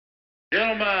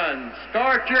Gentlemen,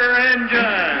 start your engine.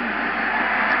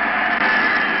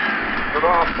 Good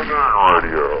afternoon,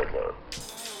 Radio.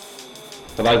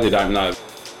 For those who don't know,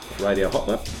 Radio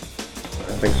Hotlet.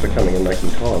 Thanks for coming and making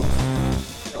time.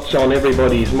 It's on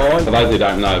everybody's mind. For those who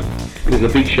don't know, there's a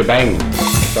big shebang.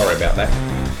 Sorry about that.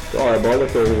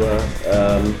 Diabolical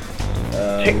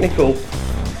technical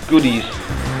goodies.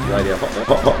 Radio Hotlet.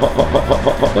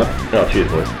 Hotlet. Oh, cheers,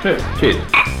 boys. Cheers.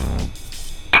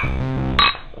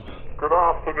 Good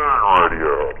afternoon,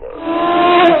 Radio.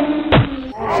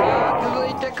 さあ続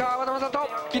いて川田正人昨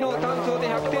日単走で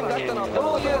100点だったの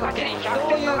どういう走り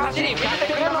見せて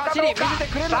くれるのかどう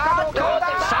か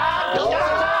さあどうだ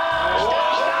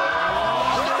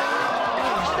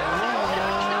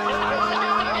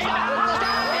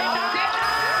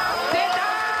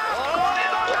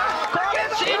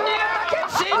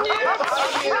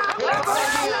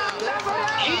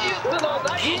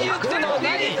技術の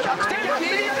100点が出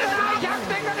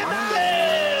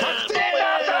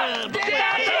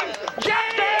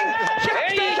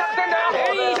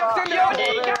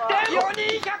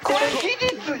これ技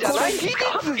術じゃないん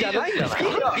じゃない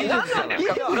何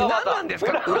なんです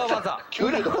か裏技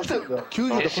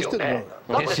ですよね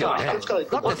だってさ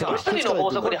一人の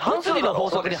法則で半数の法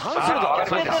則で半数が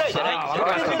逆転狙いじゃな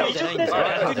いんですよ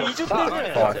20分ぐら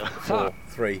いなんですよ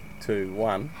 3, 2,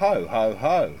 1 Ho, ho,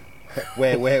 ho.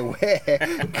 Where?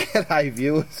 G'day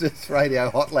viewers, it's Radio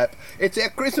Hot Lap. It's our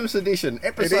Christmas edition,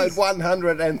 episode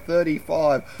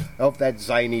 135 of that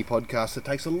zany podcast that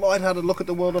takes a light-hearted look at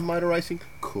the world of motor racing,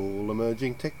 cool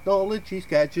emerging technologies,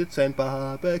 gadgets and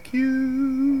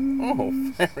barbecue.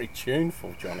 Oh, very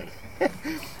tuneful, Johnny.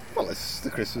 Well, it's the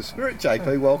Christmas spirit.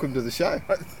 JP, welcome to the show.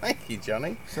 Thank you,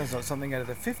 Johnny. Sounds like something out of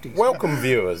the 50s. Welcome,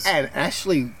 viewers. And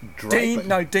Ashley Draper.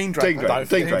 Dean Draper.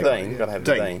 Dean Draper. Dean. Got to have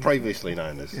the Dean. Previously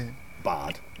known as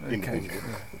Bard. Okay.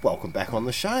 Welcome back on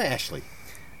the show, Ashley.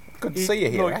 Good to see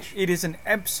you here, Look, Ash. it is an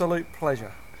absolute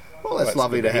pleasure. Well, that's that's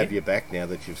lovely good to to have hear. you back now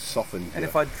that you've softened. And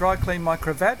if I dry clean my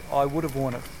cravat, I would have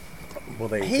worn it. Well,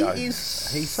 there you He go. is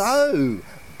so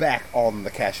back on the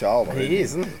cashola. He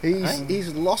is, isn't he?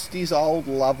 He's lost his old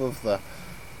love of the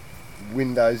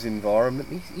Windows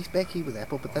environment. He's back here with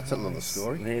Apple, but that's another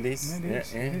story. There it is. It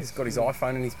is, Yeah. it He's is. got his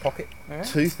iPhone in his pocket. Yeah?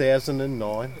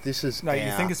 2009. This is No, our,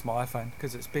 you think it's my iPhone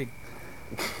because it's big.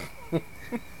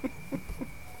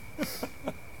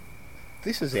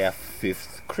 This is our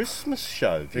fifth Christmas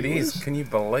show. It Viewers. is. Can you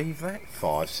believe that?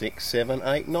 5, 6, 7,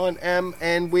 8, 9. And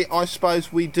I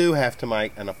suppose we do have to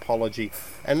make an apology,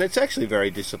 and it's actually very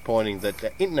disappointing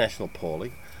that International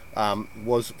Paulie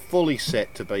was fully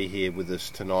set to be here with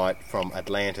us tonight from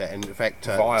Atlanta, and in fact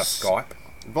Via Skype.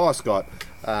 Via Skype,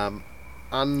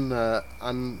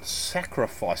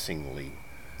 unsacrificingly,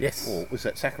 Yes. or was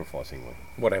that sacrificingly?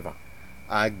 Whatever.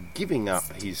 Giving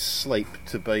up his sleep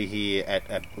to be here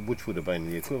at which would have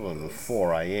been the equivalent of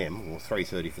 4 a.m. or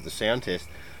 3:30 for the sound test,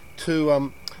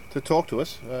 to talk to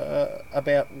us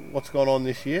about what's gone on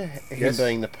this year. Yes. Him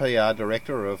being the PR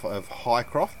director of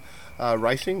Highcroft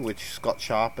Racing, which Scott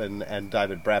Sharp and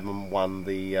David Brabham won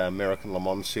the American Le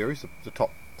Mans Series, the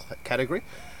top category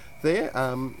there,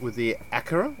 with the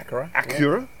Acura.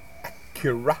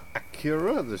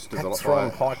 This developed That's from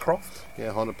by Highcroft.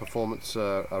 Honda Performance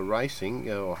Racing,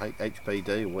 or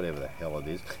HPD, or whatever the hell it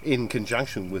is, in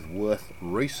conjunction with Worth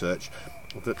Research.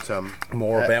 That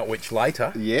More about which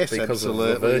later. yes, because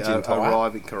absolutely, of the Virgin tyre.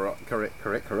 arriving correct.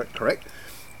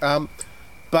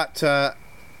 But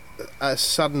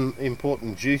sudden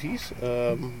important duties,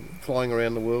 flying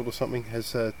around the world or something,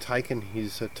 has taken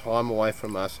his time away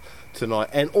from us tonight,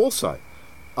 and also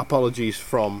apologies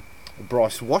from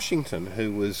Bryce Washington,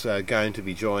 who was going to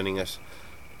be joining us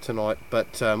tonight,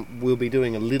 but we'll be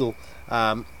doing a little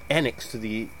annex to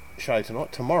the show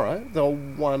tonight. Tomorrow, the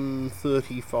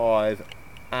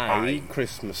 135A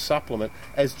Christmas supplement,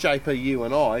 as JP, you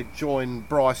and I join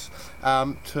Bryce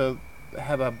to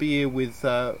have a beer with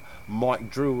Mike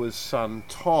Drewer's son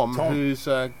Tom, who's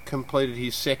completed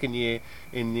his second year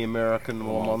in the American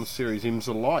Le Mans Series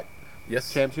IMSA Light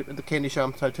Yes. Championship at the Kentish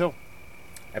Arms Hotel.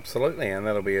 Absolutely, and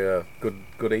that'll be a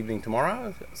good evening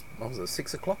tomorrow. What was it,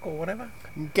 6 o'clock or whatever?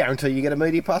 Guarantee you get a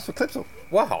media pass for Clipsal.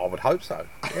 Well, I would hope so.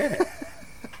 Yeah.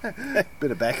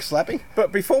 Bit of back slapping.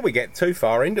 But before we get too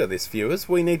far into this, viewers,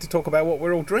 we need to talk about what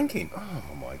we're all drinking. Oh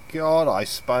my God, I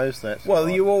suppose that's Well,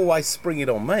 right. you always spring it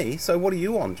on me, so what are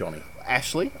you on, Johnny?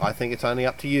 Ashley, I think it's only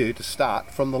up to you to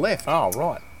start from the left. Oh,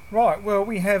 right. Right, well,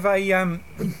 we have a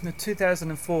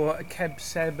 2004 Cab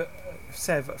Sav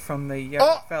from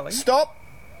the Valley. Stop!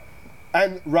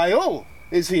 And Raoul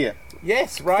is here.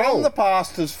 Yes, From Raoul. the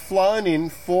past has flown in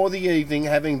for the evening,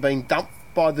 having been dumped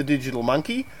by the digital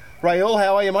monkey. Raoul,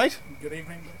 how are you, mate? Good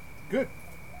evening. Good.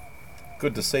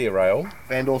 Good to see you, Raoul.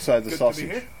 And also the Good to be sausage,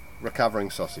 here. recovering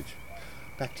sausage.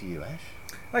 Back to you, Ash.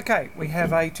 Okay, we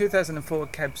have a 2004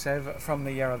 Cab Sav from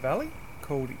the Yarra Valley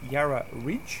called Yarra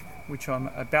Ridge, which I'm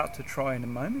about to try in a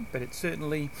moment, but it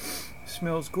certainly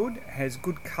smells good, has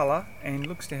good colour, and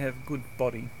looks to have good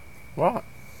body. Right.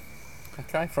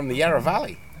 Okay, from the Yarra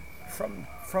Valley.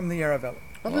 From the Yarra Valley.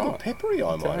 A little Right. peppery,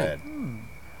 I might Okay. add.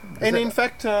 And in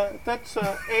fact, that's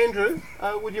Andrew.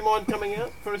 Would you mind coming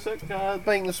out for a sec?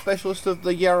 Being the specialist of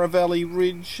the Yarra Valley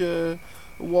Ridge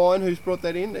wine, who's brought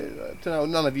that in?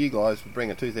 None of you guys would bring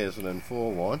a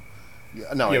 2004 wine.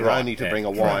 No, You're right, only to yeah. bring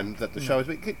a wine that the show is.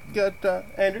 But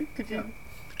Andrew, could you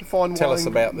Tell us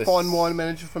about this. fine wine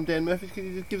manager from Dan Murphy's? Could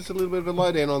you just give us a little bit of a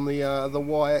lowdown on the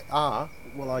YR?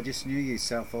 Well, I just knew you,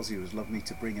 South Aussie, was love me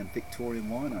to bring a Victorian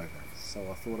wine over, so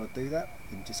I thought I'd do that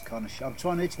and just kind of. I'm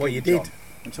trying to educate. Well, you John. did.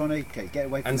 I'm trying to educate, get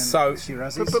away from And them so-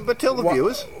 Shirazis. But tell the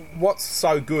viewers. What's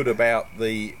so good about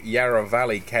the Yarra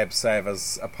Valley Cab Sav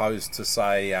as opposed to,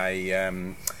 say, a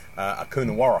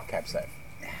Coonawarra Cab Sav?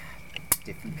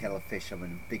 Different kettle of fish. I'm a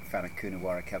big fan of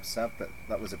Coonawarra Cab Sav, but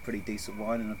that was a pretty decent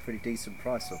wine and a pretty decent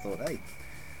price. So I thought, hey,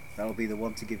 that'll be the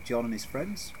one to give John and his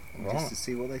friends, Right. just to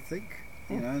see what they think.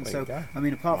 You know, and there so you go. I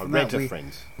mean, apart My from that, renter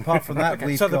friends. apart from that, Okay,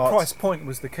 we've so got. the price point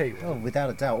was the key. Oh, without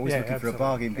a doubt, always Yeah, looking absolutely. for a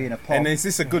bargain, being a pop. And is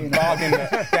this a good bargain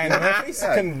at Dan Murphy's?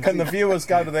 Can the viewers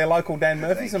go to their local Dan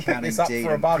Murphy's and pick Can this up indeed, for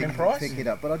a and bargain pick, price? Pick it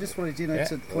up. But I just wanted, Yeah.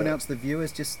 to point out to the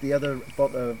viewers just the other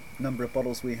number of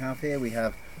bottles we have here. We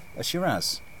have a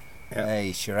Shiraz, Yeah.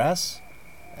 a Shiraz,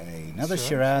 another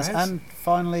Shiraz, Shiraz, and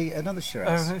finally another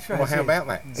Shiraz. Well, how about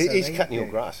that? So He's there you cutting go.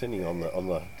 your grass, isn't he, on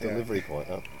the delivery point?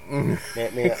 Huh? Now,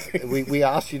 we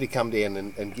asked you to come down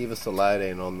and give us a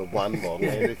lowdown on the one bottle.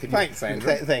 Andrew, could you, Thanks,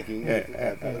 Andrew. Thank you.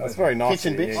 That's very nice.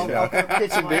 Kitchen of you, bits. yeah.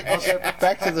 Kitchen bits.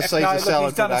 Back to the Caesar No, look, salad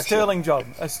he's done a production. sterling job.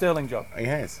 A sterling job. He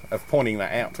has, of pointing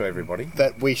that out to everybody.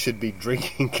 That we should be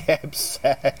drinking Cab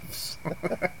Savs.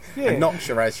 Yeah. And not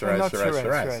Shiraz. Well, not Shiraz.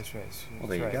 Shiraz. Well,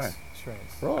 there you go. Shiraz.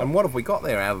 Right. And what have we got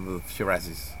there out of the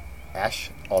Shirazes? Ash,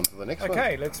 on to the next one.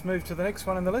 Okay, let's move to the next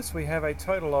one on the list. We have a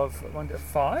total of 1 to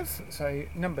 5. So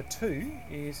number 2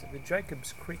 is the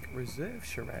Jacobs Creek Reserve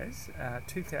Shiraz,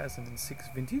 2006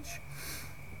 vintage.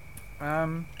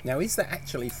 Now, is that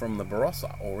actually from the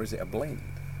Barossa or is it a blend?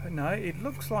 No, it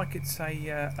looks like it's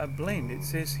a blend. It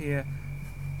says here,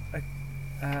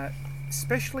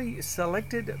 specially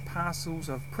selected parcels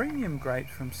of premium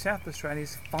grapes from South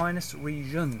Australia's finest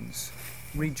regions.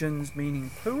 Regions meaning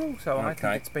plural, so I Okay.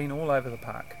 think it's been all over the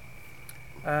park.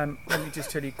 Let me just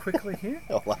tell you quickly here.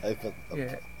 All over the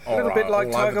Yeah, a All little right, bit like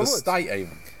all Tiger over the Woods. state even.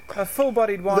 A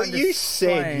full-bodied wine. But you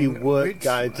said you displaying weren't rich-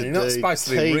 going to You're not do supposed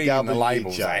to be reading the TW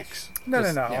labels, jokes. Ax. No,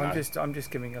 Just, no. you know. I'm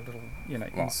just giving a little,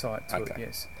 insight to it. okay.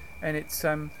 Yes, and it's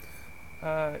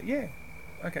yeah,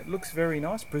 okay. Looks very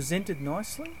nice, presented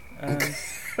nicely.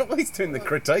 Well, he's doing the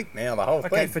critique now, the whole Okay,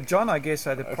 thing. for John, I guess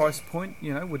the price point,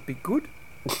 would be good.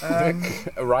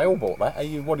 Rail bought that.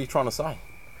 What are you trying to say?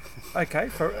 Okay,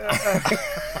 for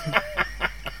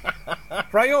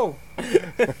Raul,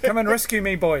 come and rescue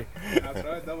me, boy. That's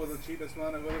right, that was the cheapest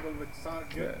one available, which sounded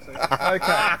good. So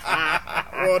Okay,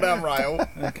 Well done, Rail.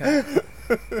 okay.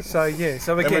 So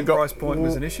we've again, got- price point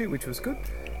was an issue, which was good.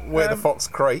 Where the Fox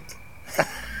Creek.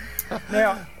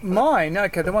 Now, mine,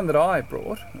 okay, the one that I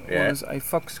brought Yeah. was a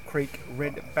Fox Creek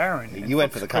Red Baron. And You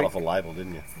went for Fox the Creek- colourful label,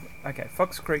 didn't you? Okay,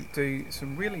 Fox Creek do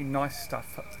some really nice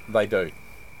stuff They do.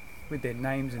 with their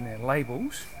names and their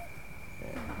labels.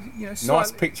 Nice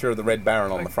Slightly- picture of the Red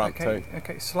Baron on the front okay, too.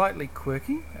 Okay, slightly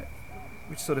quirky,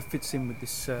 which sort of fits in with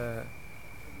this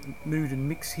mood and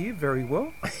mix here very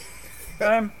well.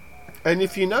 And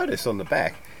if you notice on the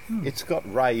back, it's got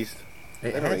raised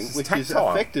It lettering, has, it's which is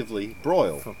tactile. effectively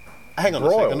broil. Hang on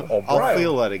Broil a second, or I'll braille?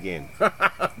 feel that again.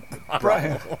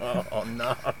 Brian, Oh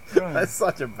no, Brian. that's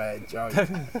such a bad joke.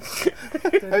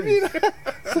 Have you?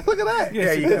 Look at that.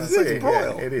 Yes, you it can is. see It's it.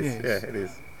 broil. Yeah, it is. Yes. Yeah, it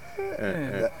is.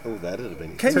 Yeah. That'd have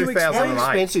been. Can you 2008. How explain?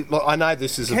 expensive? Look, I know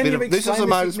this is a Can bit you of this is a explain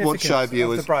the motorsport show, significance of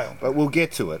viewers, the braille? but we'll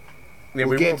get to it. Yeah,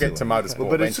 we will get to motorsport.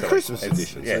 But it's a eventually. Christmas It's-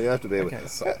 edition, yeah, so you have to bear with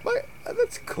Okay. it. Mate,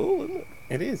 that's cool, isn't it?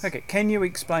 it is. Okay, can you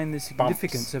explain the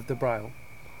significance of the braille?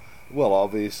 Well,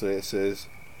 obviously it says,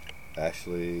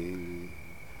 Ashley,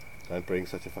 don't bring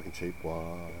such a fucking cheap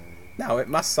wine. No, it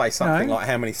must say something No. like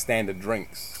how many standard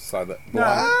drinks, so that No.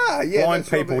 blind, yeah, blind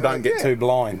that's what I people mean. don't get Yeah. too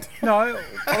blind. No, well,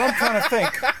 I'm trying to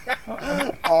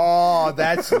think. Oh,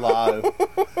 that's low.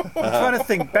 I'm trying to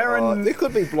think. Baron. There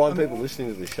could be blind people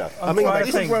listening to this show. I'm trying to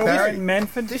this think. is, well, Baron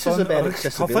Manford. this is von about Oxcoffin.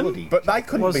 accessibility. But they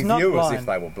couldn't Was be not viewers blind. if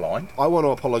they were blind. I want to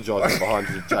apologise on behind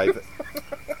you, Jay.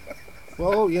 But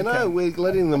Well, you know, we're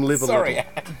letting them live a Sorry,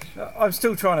 little. I'm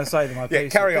still trying to say to my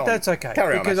piece, carry but on. that's okay.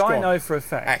 Carry on, because Ash, go I on. know for a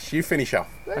fact. Ash, you finish off.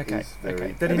 Okay, very-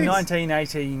 okay. That It in is.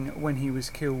 1918, when he was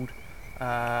killed,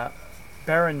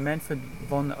 Baron Manfred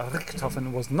von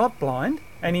Richthofen was not blind,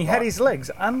 and he had Right. his legs,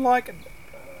 unlike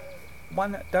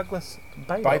one Douglas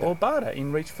Bader, Bader. or Bader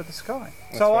in Reach for the Sky.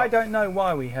 That's So I right. don't know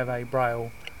why we have a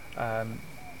Braille.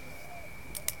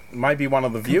 Maybe one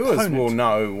of the viewers Component. will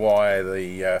know why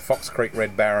the Fox Creek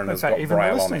Red Baron In has fact, got even the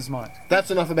Braille on listeners it. might.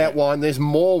 That's enough about wine. There's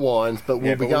more wines, but we'll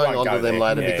Yeah, be but we going won't on to go them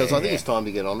there. later Yeah, because I think yeah. it's time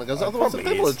to get on it because otherwise the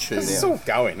Probably people is. are tune This is out. all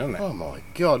going, isn't it? Oh my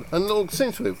god! And look,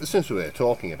 since we're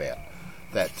talking about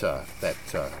that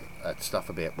stuff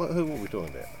about who were we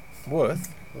talking about?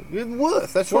 Worth?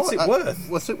 Worth. That's What's right. it worth?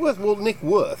 What's it worth? Well, Nick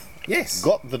Worth Yes.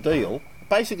 got the deal.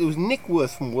 Basically, it was Nick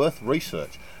Worth from Worth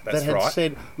Research That's that had right.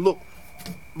 said, "Look,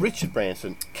 Richard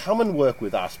Branson, come and work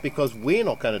with us because we're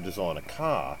not going to design a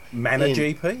car. Man a in-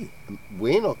 GP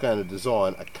We're not going to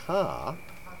design a car."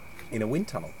 in a wind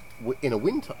tunnel. In a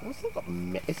winter, is it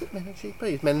Mana GP?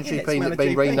 Is Mana Yeah, it's GP Mana been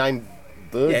GP. renamed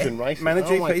Virgin Yeah, Racing? Mana my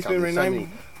GP's God, been there's so renamed. many-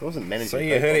 It wasn't Mana So GP.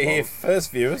 you heard it for here long.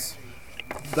 first, viewers.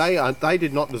 They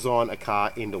did not design a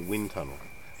car in the wind tunnel.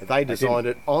 They designed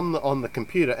it on the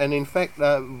computer, and in fact,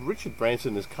 Richard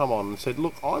Branson has come on and said,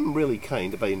 "Look, I'm really keen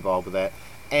to be involved with that,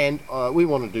 and we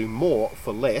want to do more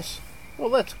for less." Well,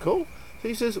 that's cool. So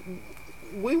he says,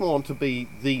 "We want to be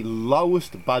the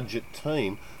lowest budget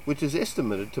team, which is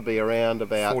estimated to be around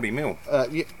about 40 mil.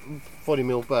 40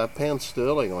 mil pounds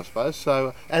sterling, I suppose."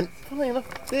 So, and funnily enough,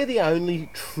 they're the only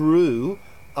true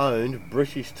owned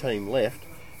British team left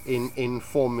in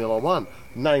Formula One.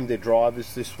 Named their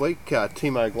drivers this week: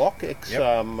 Timo Glock, ex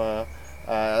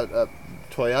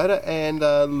Toyota, and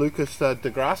Lucas De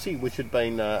Grassi, which had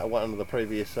been one of the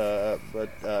previous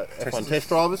F1 test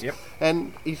drivers. Yep.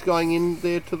 And he's going in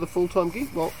there to the full-time gig.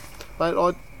 Well,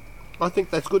 mate, I think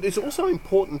that's good. It's also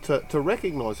important to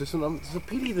recognise this, and it's a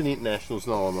pity that International's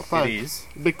not on the phone. It is.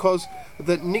 Because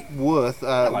that Nick Worth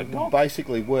Doc.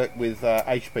 basically worked with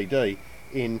HPD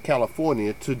in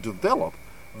California to develop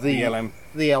the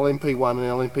LMP1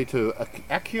 and LMP2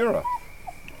 Acura.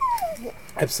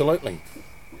 Absolutely.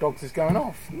 Dogs is going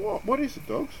off. What is it,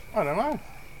 dogs? I don't know.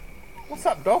 What's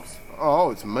up, dogs?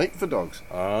 Oh, it's meat for dogs.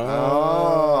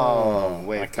 Oh,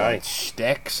 we're okay. got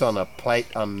stacks on a plate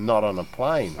and not on a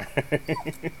plane.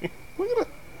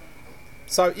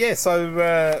 So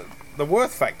the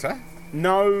Worth factor,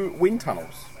 no wind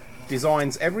tunnels.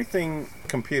 Designs everything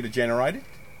computer generated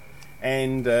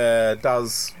and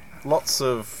does lots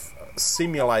of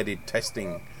simulated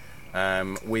testing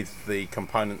with the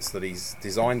components that he's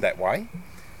designed that way.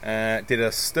 Did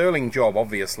a sterling job,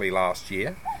 obviously, last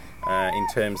year in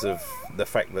terms of the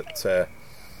fact that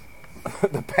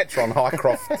the Patron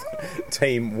Highcroft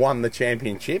team won the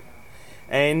championship.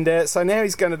 And so now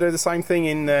he's going to do the same thing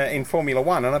in Formula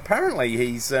One. And apparently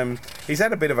he's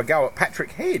had a bit of a go at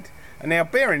Patrick Head. And now,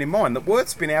 bearing in mind that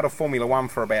Worth's been out of Formula One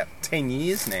for about 10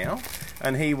 years now,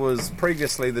 and he was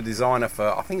previously the designer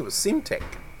for, I think it was Simtech.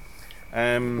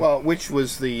 Well, which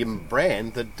was the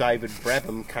brand that David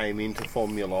Brabham came into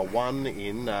Formula One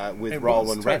in with It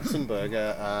Roland was, too.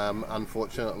 Ratzenberger.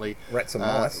 Unfortunately, Rats and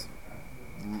mice.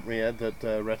 Yeah, that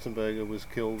Ratzenberger was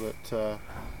killed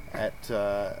at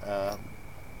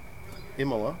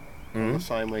Imola on the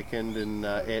same weekend in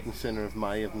Ayrton Centre of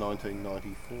May of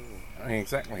 1994.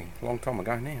 Exactly. A long time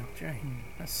ago now. Gee,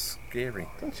 that's scary.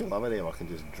 Don't you love it how I can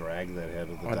just drag that out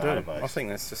of the I database? do. I think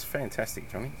that's just fantastic,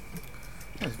 Johnny.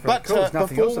 But Cool. There's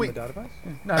nothing before else we, on the database.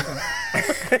 No,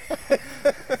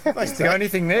 that's the only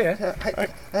thing there.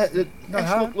 Ash,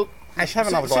 hard. look, Ash, have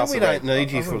another so glass we of don't red. need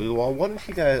you for a little while. Why don't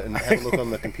you go and have a look on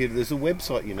the computer? There's a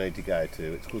website you need to go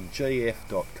to. It's called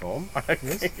gf.com.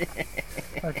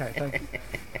 Okay, thank you.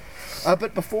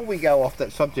 But before we go off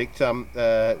that subject,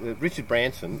 Richard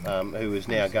Branson, who is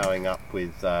now going up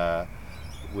with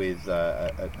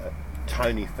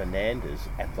Tony Fernandez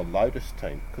at the Lotus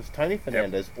team, because Tony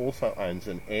Fernandez also owns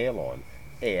an airline,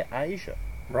 Air Asia.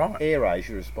 Right. Air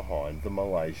Asia is behind the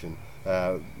Malaysian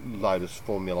Lotus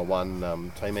Formula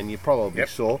One team, and you probably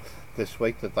saw this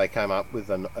week that they came up with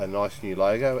a nice new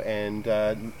logo and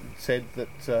said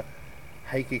that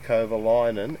Heikki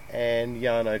Kovalainen and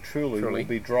Jarno Trulli will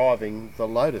be driving the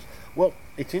Lotus. Well,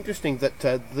 it's interesting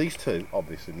that these two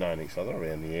obviously known each other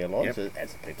around the airlines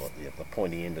as the people at the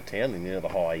pointy end of town, and the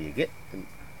higher you get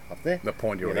up there, The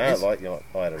pointier you it know, is. like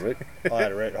I had a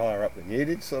route higher up than you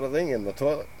did, sort of thing, in the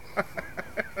toilet.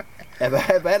 have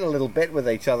had a little bet with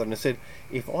each other and said,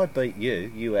 if I beat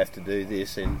you, you have to do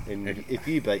this, and if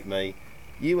you beat me,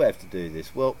 you have to do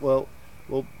this. Well,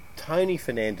 Tony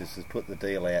Fernandez has put the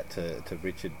deal out to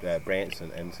Richard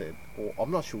Branson and said, or I'm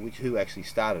not sure who actually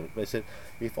started it, but he said,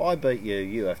 if I beat you,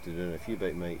 you have to do it. If you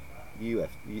beat me, you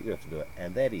have to do it.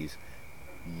 And that is,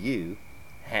 you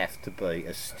have to be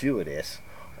a stewardess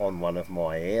on one of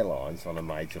my airlines on a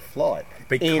major flight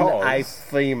in a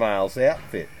female's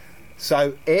outfit.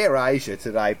 So AirAsia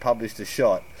today published a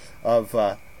shot of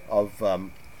a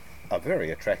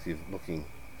very attractive looking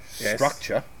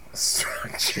structure,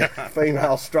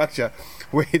 female structure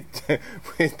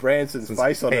with Branson's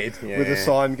face on it, with a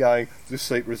sign going, "This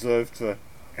seat reserved for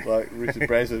like Richard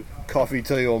Branson, coffee,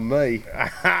 tea, or me."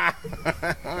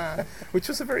 Which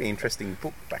was a very interesting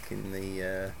book back in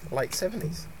the late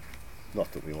 70s. Not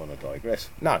that we want to digress.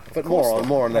 No, but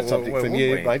more on that subject from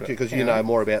you, we? Mate, because you know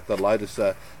more about the latest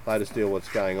deal, what's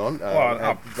going on.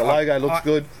 The logo looks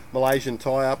good. Malaysian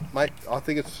tie-up, mate. I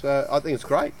think it's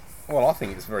great. Well, I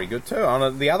think it's very good too.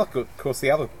 And the other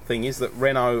thing is that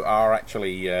Renault are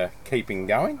actually keeping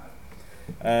going,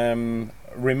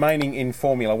 remaining in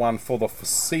Formula One for the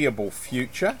foreseeable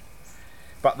future.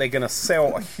 But they're going to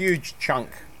sell a huge chunk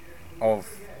of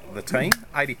the team,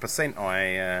 80%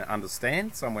 I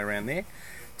understand, somewhere around there,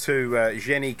 to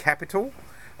Genie Capital,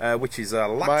 which is a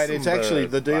Luxembourg. Mate, it's actually,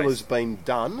 the deal has been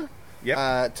done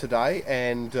today,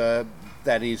 and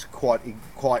that is quite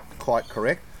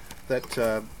correct,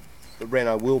 that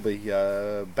Renault will be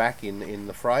back in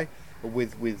the fray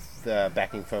with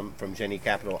backing from Genie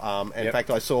Capital. In fact,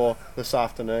 I saw this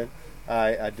afternoon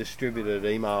a distributed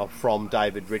email from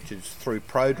David Richards through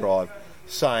ProDrive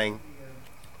saying,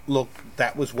 look,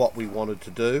 that was what we wanted to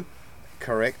do,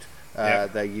 correct?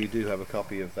 That you do have a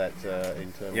copy of that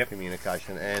internal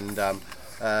communication, and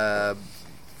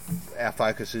our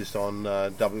focus is on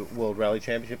World Rally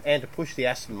Championship and to push the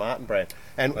Aston Martin brand.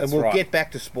 And we'll get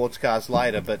back to sports cars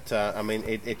later, but I mean,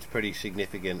 it's pretty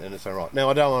significant, and it's all right.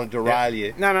 Now, I don't want to derail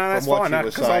you. No, that's from what fine. you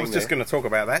were Because I was saying just going to talk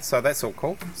about that, so that's all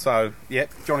cool. So,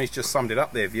 Johnny's just summed it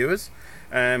up there, viewers.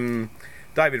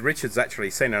 David Richards actually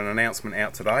sent an announcement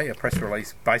out today, a press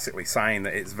release basically saying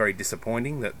that it's very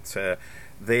disappointing that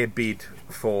their bid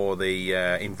for the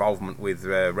involvement with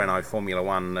Renault Formula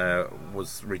One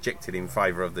was rejected in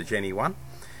favour of the Genie one.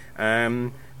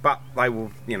 But they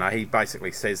will, he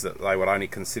basically says that they would only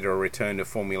consider a return to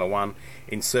Formula One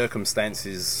in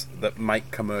circumstances that make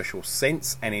commercial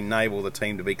sense and enable the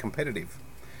team to be competitive.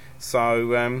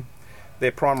 So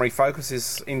their primary focus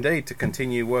is indeed to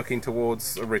continue working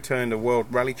towards a return to World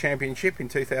Rally Championship in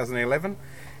 2011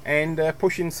 and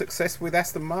pushing success with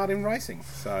Aston Martin Racing.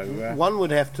 So one would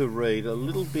have to read a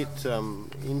little bit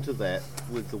into that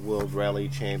with the World Rally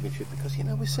Championship, because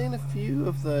we've seen a few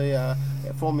of the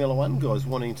Formula One guys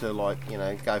wanting to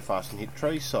go fast and hit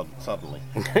trees suddenly,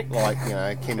 like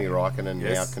Kimi Räikkönen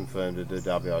now confirmed to do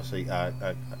WRC.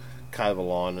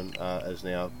 Kovalainen has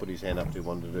now put his hand up to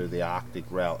want to do the Arctic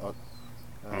Rally.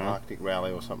 Arctic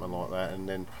Rally or something like that, and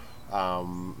then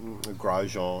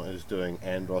Grosjean is doing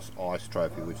Andros Ice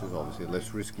Trophy, which is obviously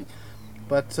less risky.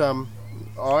 But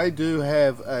I do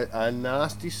have a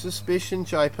nasty suspicion,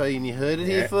 JP, and you heard it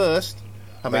here first.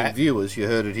 I mean, viewers, you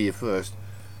heard it here first,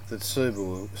 that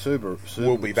Subaru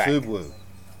will be back.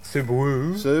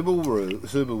 Subaru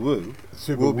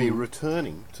will be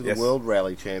returning to the World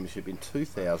Rally Championship in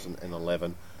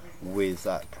 2011 with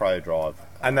ProDrive.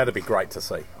 And that'd be great to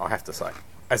see, I have to say,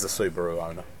 as a Subaru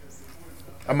owner,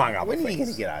 among other things. When are you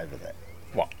going to get over that?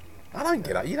 What? You don't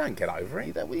get over it.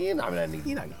 You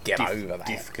don't get over that.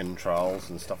 Diff controls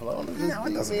and stuff like that. No,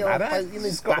 it doesn't matter.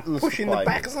 It's got the push in the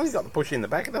back. As long as you've got the push in the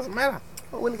back, it doesn't matter.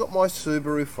 I went and got my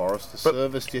Subaru Forester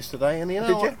serviced yesterday, and I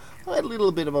had a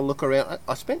little bit of a look around.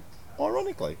 I spent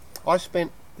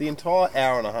the entire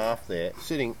hour and a half there,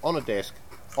 sitting on a desk,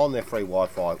 on their free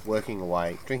Wi-Fi, working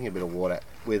away, drinking a bit of water,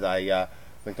 with a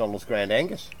McDonald's Grand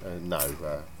Angus.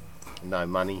 No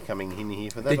money coming in here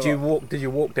for that. Did you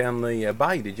walk down the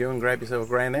bay? Did you and grab yourself a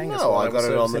Grand Angus? No, I got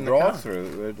it on the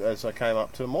drive-through as I came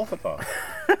up to Morphett Park.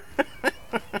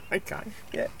 Okay.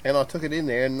 Yeah, and I took it in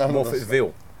there, and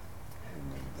Morphettville.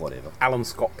 Whatever. Alan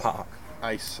Scott Park.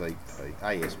 ASP.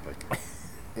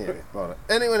 Yeah, right.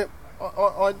 Anyway,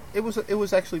 it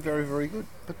was actually very, very good.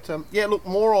 But look,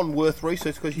 more on Worth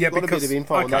Research, because you've got a bit of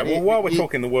info on that. Well, while we're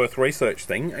talking the Worth Research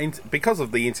thing, because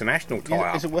of the international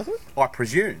tie-up, is it worth it? I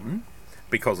presume,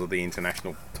 because of the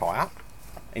international tie-up,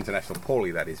 international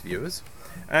Paulie, that is, viewers,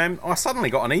 I suddenly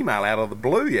got an email out of the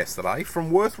blue yesterday from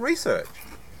Worth Research.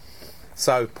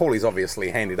 So Paulie's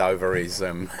obviously handed over his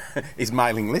his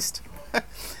mailing list.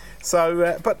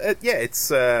 So, it's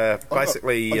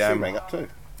basically she rang up too.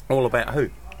 All about who?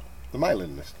 The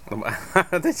mailing list.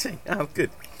 Did she? Oh, good.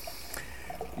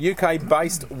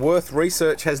 UK-based Worth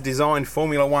Research has designed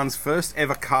Formula One's first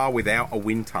ever car without a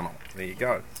wind tunnel. There you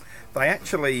go. They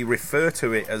actually refer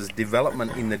to it as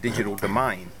development in the digital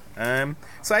domain.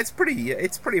 So it's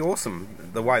pretty awesome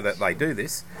the way that they do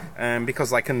this,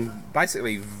 because they can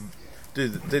basically do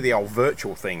the old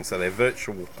virtual thing. So they're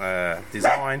virtual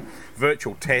design,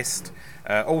 virtual test,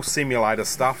 all simulator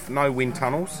stuff, no wind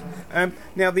tunnels.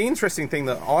 Now the interesting thing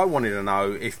that I wanted to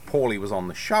know if Paulie was on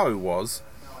the show was,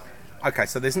 okay,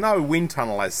 so there's no wind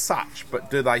tunnel as such,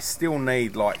 but do they still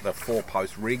need like the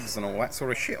 4-post rigs and all that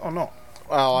sort of shit or not?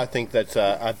 Well, I think that's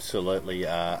absolutely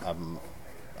a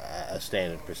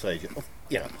standard procedure.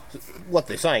 You know, what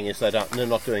they're saying is they're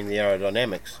not doing the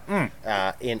aerodynamics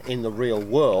in the real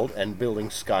world and building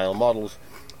scale models.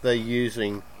 They're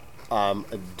using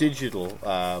digital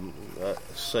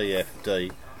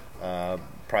CFD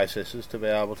processes to be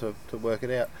able to work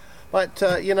it out. But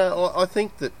I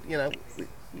think that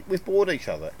we've bored each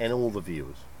other and all the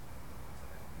viewers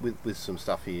with some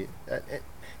stuff here.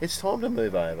 It's time to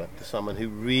move over to someone who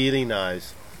really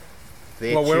knows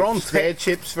their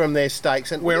chips from their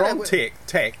steaks. And we're on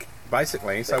tech,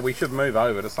 basically, so we should move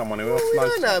over to someone who else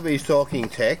knows. I know nobody's talking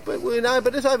tech, but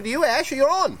it's over to you, Ash. You're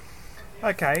on.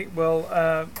 Okay,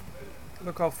 well,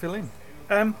 look, I'll fill in.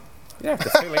 Yeah,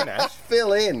 fill in, Ash.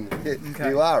 Fill in. Okay.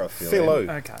 You are a fill-in.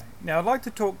 Okay. Now, I'd like to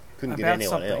talk Couldn't about get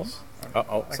anyone something. else.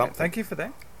 Okay, something. thank you for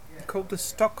that. Called the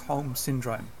Stockholm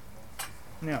Syndrome.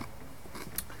 Now,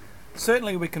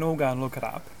 certainly we can all go and look it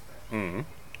up.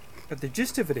 But the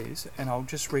gist of it is, and I'll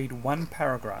just read one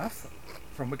paragraph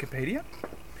from Wikipedia.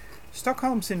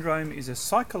 Stockholm Syndrome is a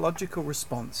psychological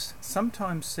response,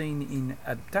 sometimes seen in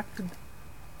abducted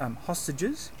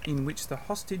hostages, in which the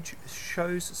hostage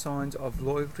shows signs of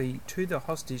loyalty to the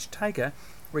hostage taker,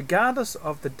 regardless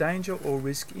of the danger or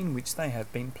risk in which they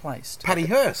have been placed. Paddy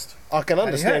Hurst. I can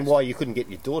understand why you couldn't get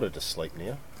your daughter to sleep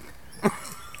now.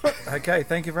 Okay,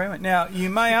 thank you very much. Now, you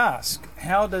may ask,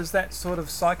 how does that sort of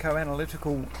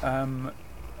psychoanalytical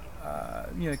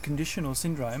condition or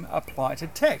syndrome apply to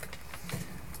tech?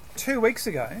 2 weeks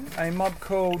ago, a mob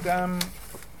called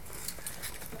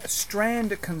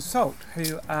Strand Consult,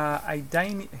 who are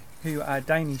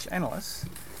Danish analysts,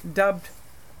 dubbed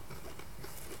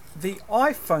the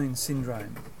iPhone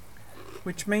syndrome,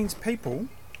 which means people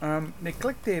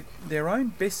neglect their own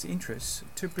best interests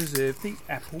to preserve the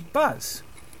Apple buzz.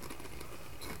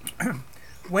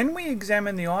 When we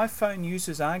examine the iPhone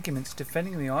users' arguments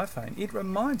defending the iPhone, it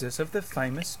reminds us of the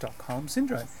famous Stockholm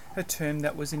Syndrome, a term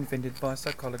that was invented by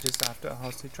psychologists after a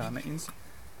hostage drama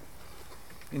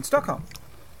in Stockholm.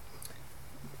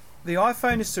 The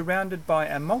iPhone is surrounded by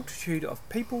a multitude of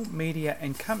people, media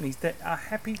and companies that are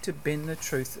happy to bend the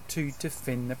truth to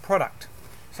defend the product.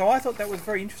 So I thought that was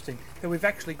very interesting, that we've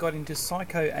actually got into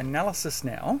psychoanalysis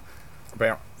now.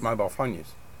 About mobile phone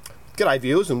use. G'day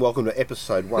viewers and welcome to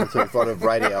episode 135 of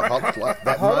Radio Hot Club.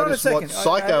 That Hold on a second.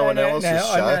 psychoanalysis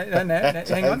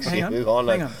show. Hang on.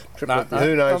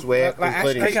 Who knows where,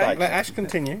 including let steaks. Ash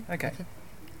continue. Okay.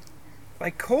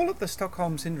 They call it the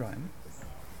Stockholm Syndrome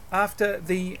after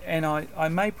and I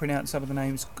may pronounce some of the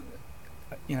names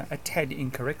a tad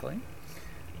incorrectly.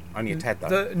 Only a tad though.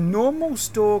 The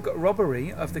Normalstorg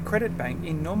robbery of the credit bank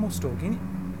in Normalstorg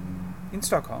in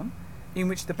Stockholm, in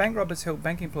which the bank robbers held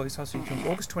bank employees hostage from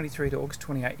August 23 to August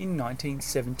 28 in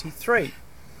 1973.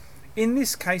 In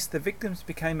this case, the victims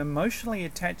became emotionally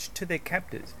attached to their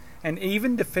captors and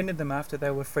even defended them after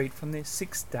they were freed from their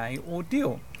 6-day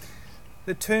ordeal.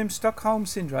 The term Stockholm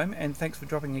Syndrome, and thanks for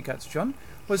dropping your guts, John,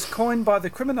 was coined by the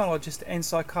criminologist and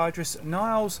psychiatrist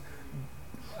Niles...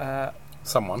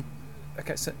 someone.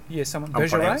 Okay, someone.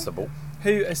 Unpronounceable.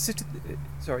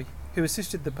 Bergeret, who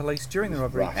assisted the police during the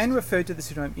robbery and referred to the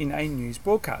syndrome in a news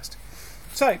broadcast.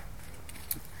 So,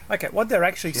 okay, what they're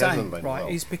actually saying,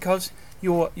 is because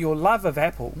your love of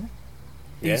Apple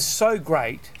is so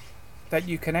great that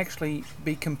you can actually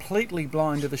be completely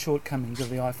blind to the shortcomings of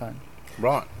the iPhone.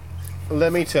 Right.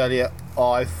 Let me tell you,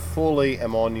 I fully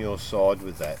am on your side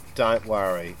with that. Don't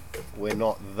worry, we're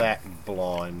not that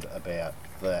blind about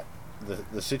that.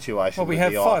 The situation. Well, we with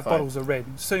have the 5 iPhone. bottles of red.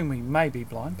 Soon we may be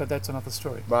blind, but that's another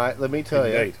story. Right, let me tell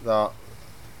you. Now,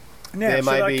 should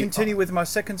I continue with my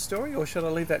second story, or should I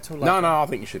leave that till later? No, I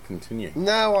think you should continue.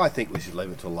 No, I think we should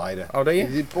leave it till later. Oh, do you?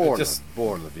 You're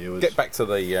boring the viewers. Get back to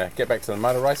the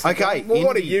motor race. Okay, well,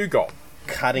 what have you got?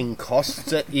 Cutting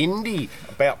costs at Indy.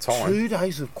 About time. 2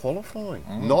 days of qualifying,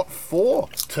 not 4.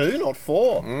 2, not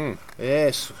 4.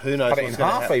 Yes, who knows Cut it what's in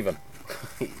going to half happen. even.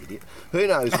 Idiot. Who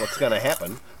knows what's going to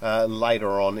happen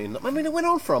later on in... I mean, it went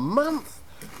on for a month.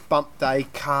 Bump day,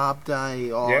 carb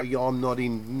day, I'm not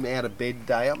out of bed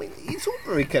day. I mean, it's all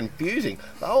very confusing.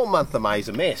 The whole month of May's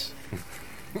a mess.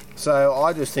 So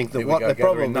I just think that Here we what go, they're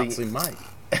gathering probably nuts in May.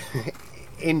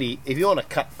 Indy, if you want to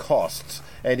cut costs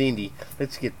at Indy,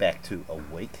 let's get back to a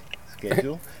week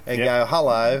schedule and go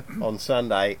hello on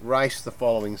Sunday, race the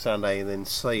following Sunday, and then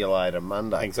see you later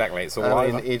Monday. Exactly, it's all I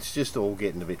mean, over. it's just all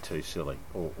getting a bit too silly,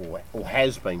 or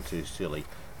has been too silly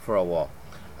for a while.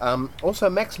 Also,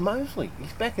 Max Mosley,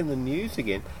 he's back in the news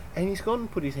again, and he's gone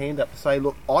and put his hand up to say,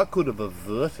 look, I could have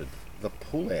averted the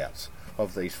pullouts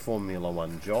of these Formula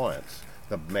One giants,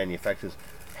 the manufacturers,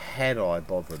 had I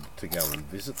bothered to go and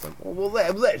visit them. Well,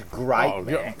 that's great, Oh,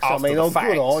 Max. after I mean, the good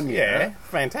fact. on you. Yeah, huh?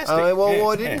 fantastic. I mean, well, Yeah,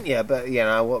 why didn't you? But, you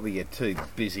know, what were you too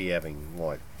busy having,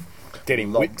 like...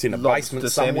 Getting whipped in a basement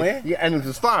somewhere? Yeah, and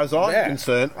as far as I'm Yeah.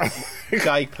 concerned,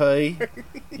 JP,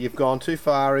 you've gone too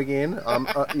far again.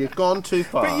 You've gone too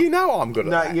far. But you know I'm good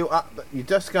at that. No, you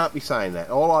just can't be saying that.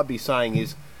 All I'd be saying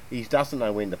is he doesn't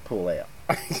know when to pull out.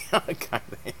 Okay,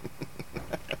 then.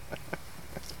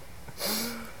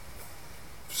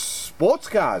 Sports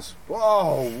cars.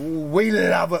 Oh, we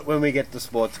love it when we get to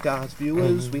sports cars,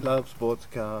 viewers. We love sports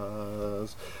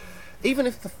cars. Even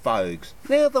if the Fogues.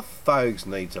 Now, the Fogues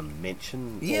needs a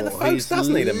mention. Yeah, the for Fogues his does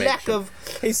need a lack mention. of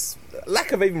His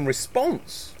lack of even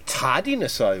response.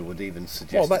 tardiness, I would even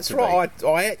suggest. Well, it that's to right.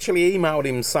 I actually emailed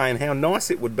him saying how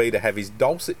nice it would be to have his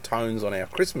dulcet tones on our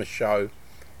Christmas show,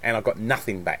 and I got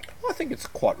nothing back. be. I think it's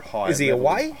quite high. Is he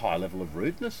away? High level of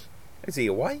rudeness. Is he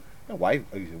away?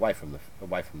 He's away from the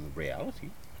reality.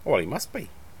 Well, he must be.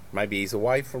 Maybe he's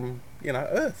away from,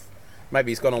 Earth.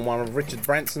 Maybe he's gone on one of Richard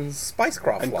Branson's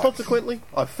spacecraft And flights. consequently,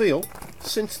 I feel,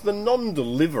 since the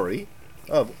non-delivery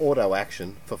of Auto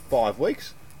Action for 5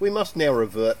 weeks, we must now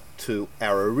revert to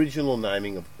our original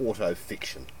naming of Auto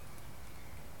Fiction.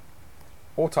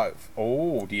 Auto.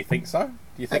 Oh, do you think so?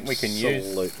 Do you think we can use...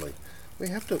 Absolutely. We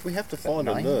have to find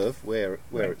a name? nerve where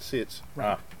it sits.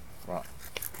 Ah, right.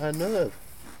 A nerve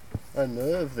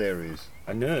there is.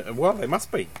 A nerve. Well, there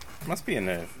must be. Must be a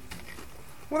nerve.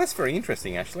 Well, that's very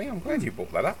interesting, actually. I'm glad you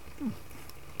brought that up.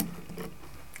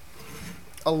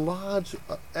 A large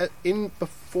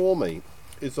before me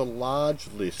is a large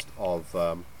list of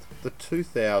the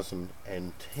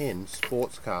 2010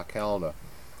 sports car calendar,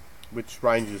 which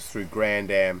ranges through Grand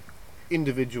Am,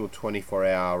 individual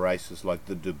 24-hour races like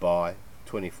the Dubai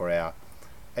 24-hour,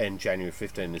 and January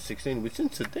 15 and 16, which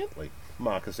incidentally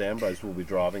Marcus Ambrose will be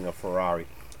driving a Ferrari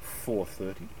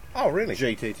 430 Oh, really?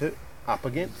 GT2 up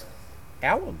against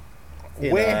Alan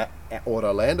in Where?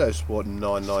 Orlando Sport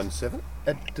 997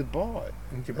 at Dubai.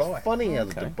 In Dubai. It's funny how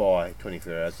Okay. the Dubai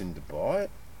 24 hours in Dubai.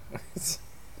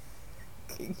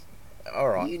 All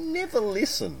right. You never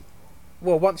listen.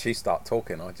 Well, once you start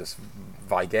talking, I just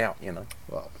vague out,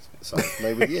 Well, it's the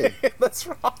same with me with you. That's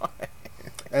right.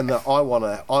 And I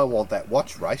want that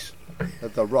watch race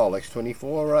at the Rolex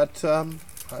 24 at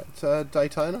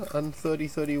Daytona on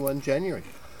 30-31 January.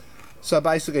 So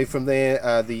basically from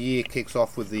there, the year kicks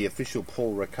off with the official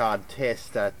Paul Ricard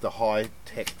test at the High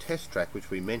Tech Test Track,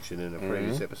 which we mentioned in a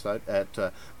previous episode, at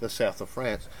the south of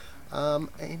France. And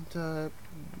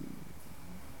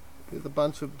with a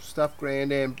bunch of stuff,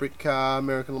 Grand Am, Brit Car,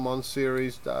 American Le Mans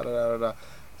Series, going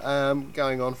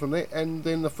on from there. And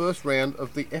then the first round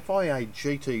of the FIA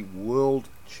GT World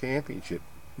Championship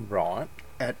Right.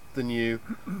 at the new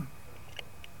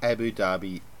Abu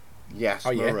Dhabi Yas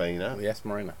Marina, Yas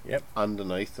Marina. Yep.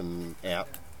 underneath and out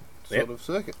sort Yep. of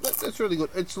circuit. That's really good.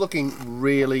 It's looking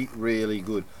really, really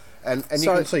good. And you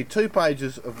So- can see 2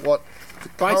 pages of what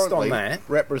Based on currently that-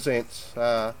 represents...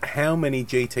 How many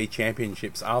GT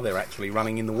championships are there actually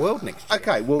running in the world next year?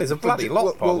 Okay, well... There's a bloody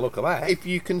lot by the look of that. If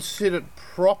you consider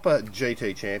proper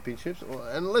GT championships,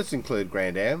 and let's include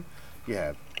Grand Am, you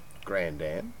have Grand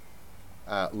Am,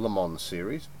 Le Mans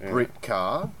Series, Brit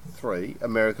Car 3,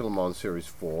 American Le Mans Series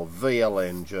 4,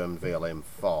 VLN, German VLM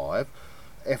 5,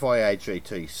 FIA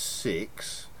GT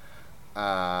 6,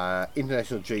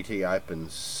 International GT Open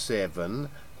 7,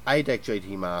 ADAC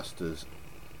GT Masters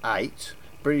 8,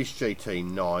 British GT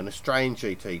 9, Australian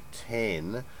GT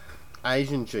 10,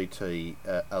 Asian GT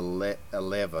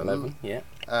 11, yeah.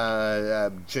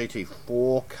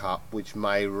 GT4 Cup, which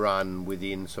may run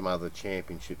within some other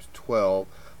championships, 12,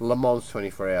 Le Mans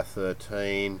 24 Hour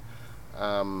 13.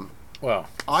 Well,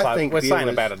 I think we're saying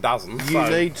viewers, about a dozen. You so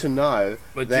need to know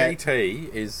the that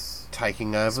GT is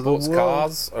taking over sports the world.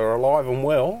 cars are alive and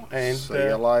well, and See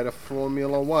you later,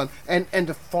 Formula One, and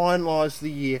to finalise the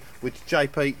year, which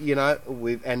JP,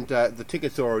 the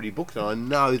tickets are already booked, and I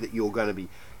know that you're going to be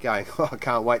going. Oh, I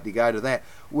can't wait to go to that.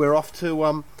 We're off to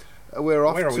Where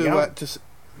are we going?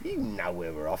 You know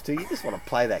where we're off to. You just want to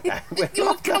play that game.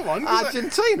 Oh, come on.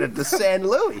 Argentina to San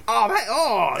Luis. Oh, that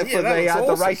For looks the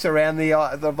awesome. race around the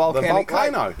volcanic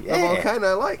volcano, lake. yeah. The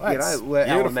volcano lake, That's where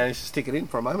Alan beautiful. managed to stick it in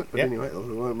for a moment. But Yep. anyway,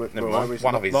 Never mind.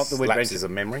 One of his not that we'd lapses mention.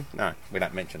 of memory. No, we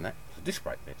don't mention that. Disc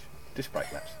brake match. Disc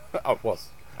brake laps. Oh, it was. Wasn't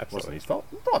Absolutely. his fault.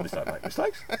 Drivers don't make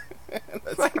mistakes.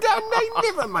 They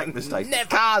never make mistakes. Never.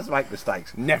 Cars make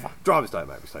mistakes. Never. Drivers don't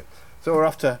make mistakes. So we're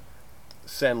off to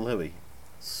San Luis.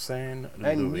 San Luis.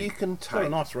 And you can It's got a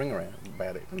take nice ring around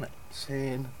about it, doesn't it?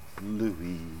 San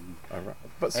Luis.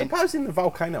 But supposing the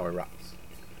volcano erupts.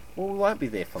 Well, we won't be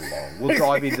there for long. We'll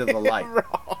drive into the lake.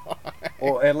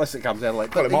 Or unless it comes out of the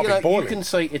lake. Well, But it might be you boiling. can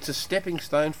see it's a stepping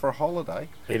stone for a holiday.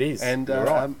 It is. And You're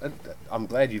right. I'm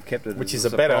glad you've kept it Which as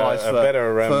is a better- surprise a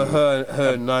better, for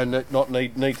her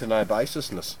need to know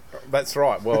basisness. That's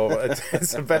right. Well,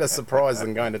 it's a better surprise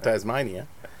than going to Tasmania.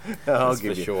 I'll That's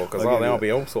give for you, sure, because I'll give there'll you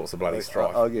be all sorts of bloody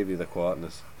strife. I'll give you the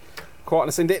quietness.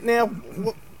 Quietness in debt. Now,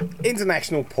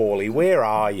 International Paulie, where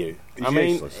are you? I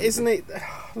mean, Useless, isn't it?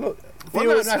 Look, Well,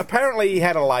 viewers, no. apparently he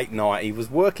had a late night. He was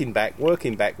working back,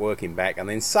 and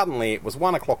then suddenly it was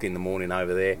 1 o'clock in the morning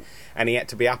over there, and he had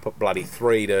to be up at bloody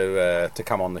 3 to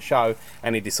come on the show,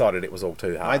 and he decided it was all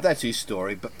too Mate, hard. that's his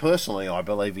story, but personally I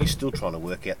believe he's still trying to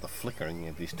work out the flickering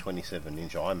of his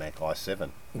 27-inch iMac i7,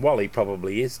 Well, he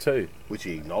probably is too. which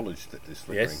he acknowledged that there's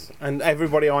flickering. Yes, and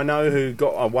everybody I know who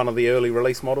got one of the early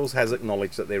release models has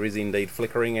acknowledged that there is indeed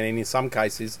flickering, and in some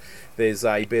cases there's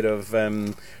a bit of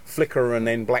flicker and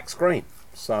then black screen.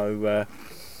 So,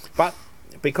 but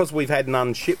because we've had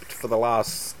none shipped for the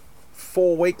last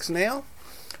 4 weeks now,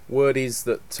 word is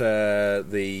that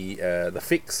the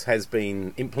fix has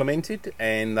been implemented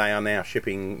and they are now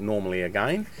shipping normally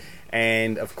again.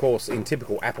 And of course, in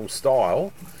typical Apple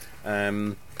style,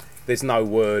 there's no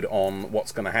word on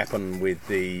what's going to happen with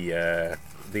the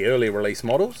early release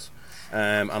models.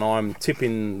 And I'm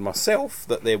tipping myself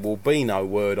that there will be no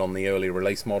word on the early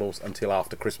release models until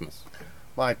after Christmas.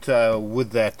 Mate,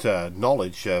 with that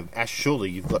knowledge, Ash, surely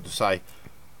you've got to say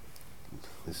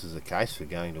this is the case for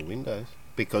going to Windows,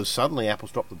 because suddenly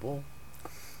Apple's dropped the ball.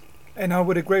 And I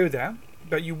would agree with that,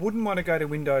 but you wouldn't want to go to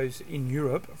Windows in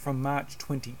Europe from March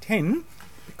 2010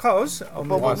 because... But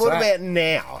what about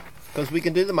now? Because we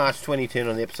can do the March 2010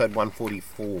 on episode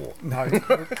 144.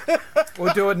 No,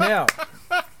 we'll do it now.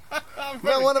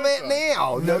 Well, what about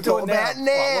now? No, talk about now.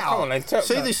 Well, come on, then,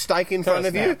 See this steak in front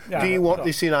of you? now. Do you want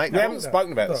this in 8? We haven't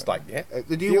spoken about the steak yet.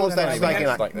 Do you want that no, steak in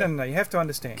no, 8? No, you have to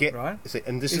understand, right? See,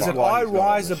 and this Is is that why I he's not on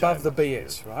rise the above show. the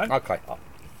BS, right? Okay.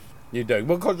 You do.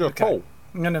 Well, because you're tall.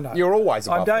 No. You're always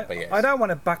above I don't, the BS. I don't want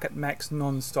to bucket Macs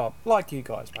non-stop, like you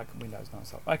guys bucket Windows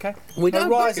non-stop, okay? We I don't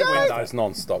rise bucket above Windows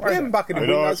non-stop. We haven't bucketed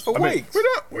Windows for weeks.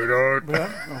 We don't.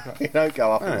 Okay. You don't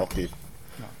go up an octave.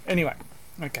 Anyway,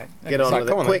 okay. Get on So with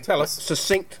come it. on, Quick, tell us.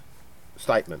 succinct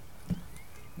statement.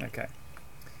 Okay.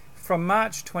 From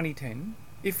March 2010,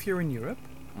 if you're in Europe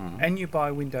and you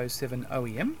buy Windows 7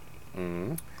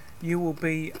 OEM, you will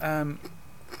be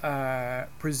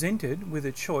presented with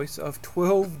a choice of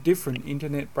 12 different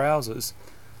internet browsers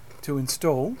to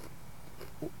install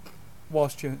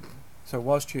whilst you're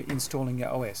installing your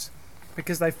OS.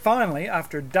 Because they finally,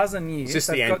 after a dozen years, Is this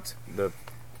they've the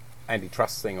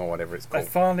antitrust thing or whatever it's they called?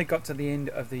 finally got to the end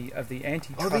of the Oh, the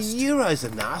antitrust. Euros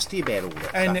are nasty about all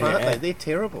that And stuff, aren't yeah. they? They're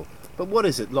terrible. But what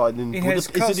is it like in It has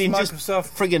Budapest? Is it in cost just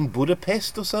Microsoft- friggin'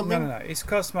 Budapest or something? No. It's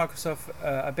cost Microsoft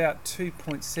about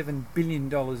 $2.7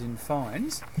 billion in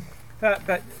fines.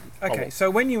 But okay, so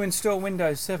when you install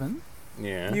Windows 7,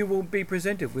 Yeah. you will be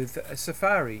presented with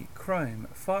Safari, Chrome,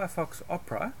 Firefox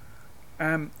Opera,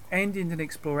 and Internet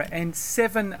Explorer, and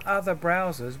 7 other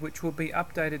browsers which will be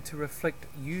updated to reflect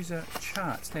user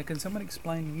charts. Now, can someone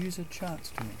explain user charts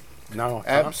to me? No, I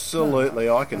can't. Absolutely,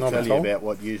 I can Not tell at you all. about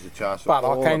what user charts are But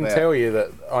all I can about. tell you that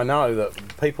I know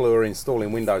that people who are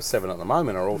installing Windows 7 at the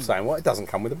moment are all saying, well, it doesn't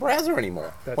come with a browser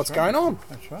anymore. That's What's right. going on?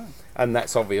 That's right. And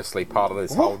that's obviously part of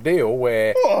this whole deal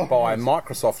whereby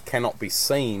Microsoft cannot be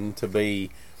seen to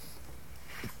be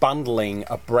bundling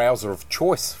a browser of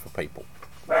choice for people.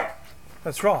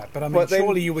 That's right, but I mean, But then-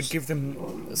 surely you would give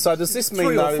them So does this mean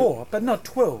 3 or though, 4, but not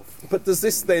 12. But does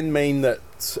this then mean that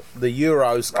the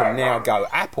Euros can now go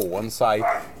Apple and say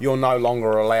you're no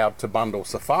longer allowed to bundle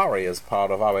Safari as part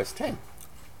of OS 10?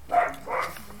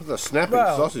 The snapping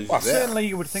Well, sausage is out. certainly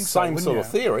you would think so, Same wouldn't sort you? of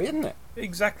theory, isn't it?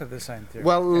 Exactly the same theory.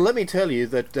 Well, let me tell you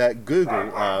that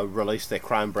Google released their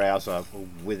Chrome browser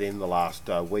within the last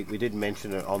week. We did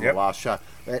mention it on the Yep. last show.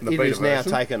 It beta has now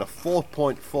version. taken a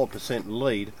 4.4%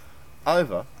 lead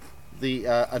over the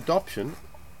adoption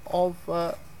of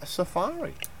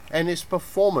Safari. And its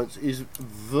performance is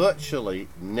virtually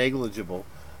negligible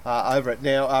over it.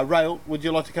 Now, Rail, would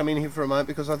you like to come in here for a moment?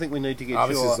 Because I think we need to get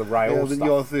This is the Rail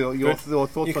stuff. your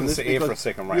thoughts You on can this. sit here for a because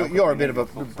second, Rail. You're a bit of a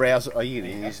browser. Oh, you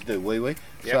used to do wee-wee.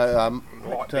 Yep.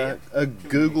 So,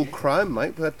 Google Chrome,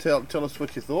 mate. But tell us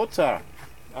what your thoughts are.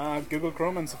 Google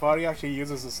Chrome and Safari actually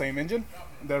uses the same engine.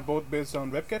 They're both based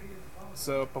on WebKit.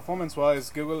 So performance-wise,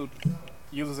 Google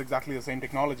uses exactly the same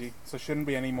technology. So shouldn't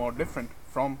be any more different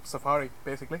from Safari,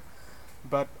 basically.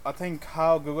 But I think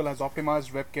how Google has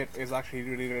optimized WebKit is actually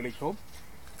really, really cool.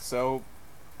 So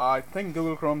I think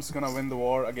Google Chrome's gonna win the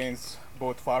war against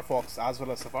both Firefox as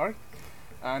well as Safari.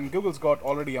 And Google's got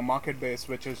already a market base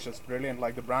which is just brilliant.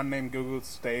 Like the brand name Google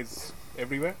stays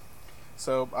everywhere.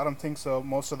 So I don't think so.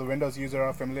 Most of the Windows users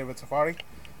are familiar with Safari,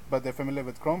 but they're familiar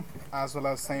with Chrome, as well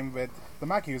as same with the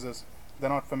Mac users. They're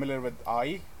not familiar with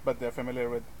IE, but they're familiar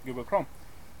with Google Chrome.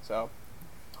 So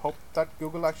hope that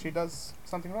Google actually does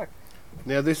something right.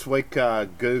 Now, this week,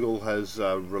 Google has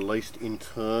released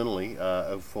internally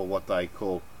for what they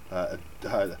call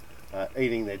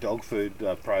eating their dog food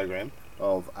program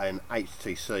of an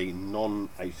HTC,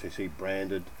 non-HTC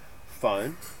branded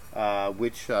phone,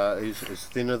 which is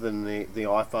thinner than the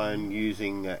iPhone,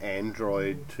 using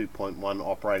Android 2.1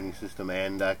 operating system,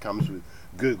 and comes with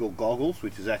Google goggles,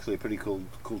 which is actually a pretty cool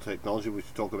technology, which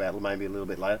we'll talk about maybe a little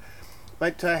bit later.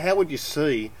 Mate, how would you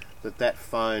see that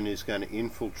phone is going to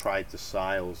infiltrate the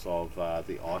sales of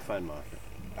the iPhone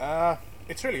market?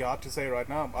 It's really hard to say right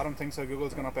now. I don't think so.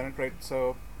 Google's going to penetrate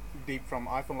so deep from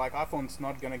iPhone. Like, iPhone's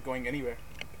not going anywhere.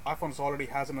 iPhone's already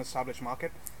has an established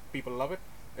market. People love it.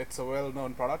 It's a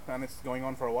well-known product, and it's going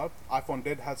on for a while. iPhone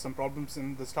did have some problems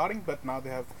in the starting, but now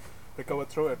they have recovered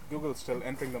through it. Google's still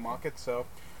entering the market.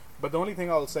 But the only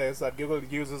thing I'll say is that Google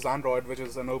uses Android, which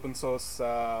is an open source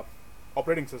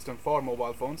operating system for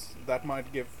mobile phones. That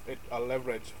might give it a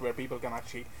leverage where people can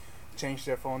actually change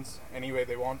their phones any way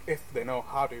they want if they know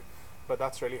how to. But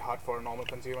that's really hard for a normal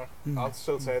consumer. I'll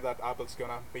still say that Apple's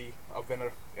gonna be a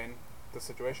winner in this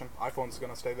situation. iPhone's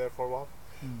gonna stay there for a while.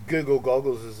 Google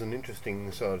goggles is an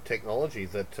interesting sort of technology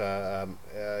that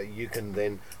you can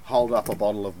then hold up a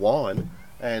bottle of wine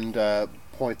and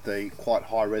point the quite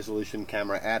high resolution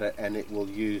camera at it, and it will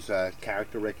use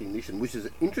character recognition, which is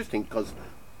interesting because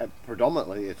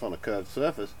predominantly it's on a curved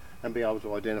surface, and be able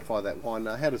to identify that wine.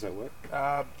 How does that work?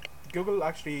 Google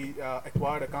actually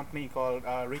acquired a company called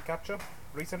Recapture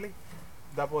recently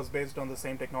that was based on the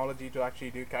same technology to actually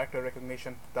do character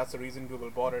recognition. That's the reason Google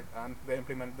bought it, and they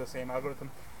implemented the same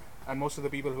algorithm. And most of the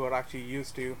people who are actually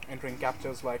used to entering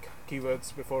captures like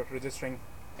keywords before registering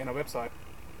in a website,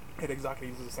 it exactly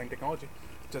uses the same technology.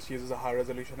 It just uses a high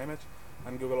resolution image.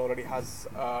 And Google already has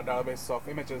a database of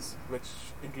images which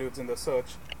includes in the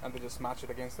search, and they just match it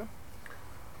against them.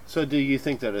 So do you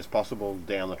think that it's possible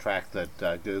down the track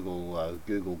that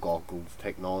Google goggles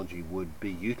technology would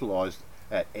be utilised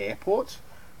at airports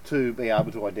to be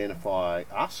able to identify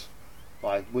us?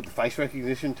 Like, would the face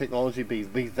recognition technology be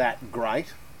that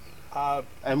great?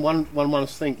 And one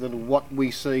must think that what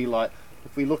we see, like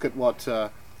if we look at what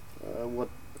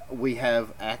we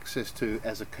have access to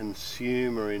as a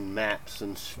consumer in Maps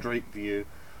and Street View,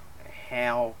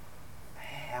 how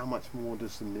much more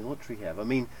does the military have? I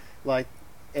mean, like,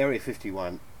 Area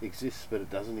 51 exists, but it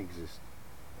doesn't exist.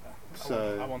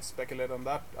 So I won't speculate on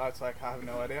that. I have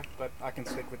no idea, but I can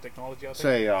stick with technology. I think.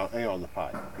 So you're on the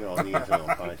page. You're on the internal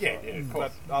page. Yeah, of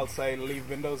course. But I'll say leave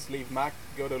Windows, leave Mac,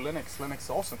 go to Linux. Linux is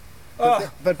awesome.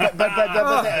 But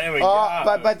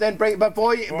then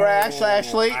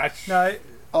Ashley. No.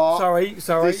 Oh, sorry.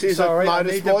 This is sorry. a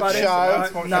motorsport show.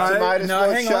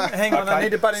 Hang on. I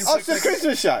need to butt in. Oh, it's a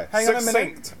Christmas show. Hang on a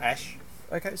minute. Succinct, Ash.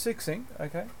 Okay, succinct.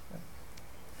 Okay.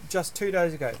 Just 2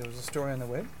 days ago, there was a story on the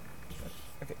web.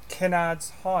 Okay, Kennard's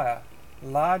hire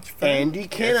large food. Andy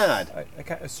Kennard.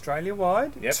 Okay,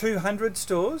 Australia-wide, 200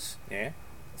 stores. Yeah.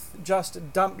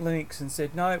 Just dumped Linux and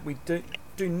said no, we do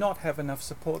not have enough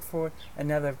support for it, and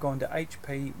now they've gone to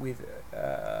HP with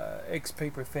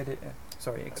XP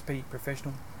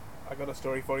Professional. I got a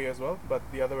story for you as well, but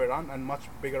the other way around, and much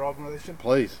bigger organization.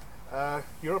 Please.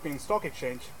 European Stock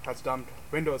Exchange has dumped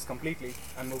Windows completely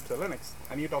and moved to Linux,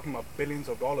 and you're talking about billions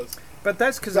of dollars. But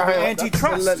that's because of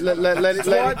antitrust. It's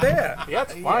right there. Yeah,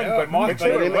 it's fine, but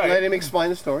let him explain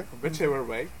the story. Whichever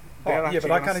way. Yeah,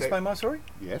 but I can't explain my story?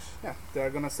 Yes. Yeah, they're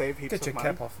going to save heaps Get of your money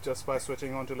cap off. just by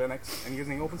switching on to Linux and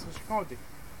using open source technology.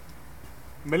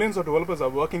 Millions of developers are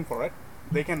working for it.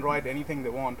 They can write anything they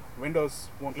want. Windows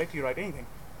won't let you write anything.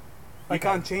 You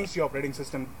can't change the operating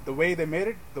system the way they made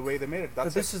it,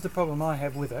 That's this is the problem I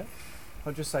have with it.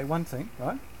 I'll just say one thing,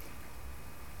 right?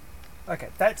 Okay,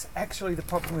 that's actually the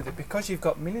problem with it. Because you've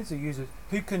got millions of users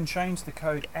who can change the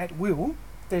code at will,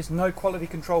 There's no quality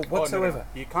control whatsoever.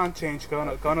 Oh, no. You can't change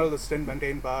kernel. Kernel is still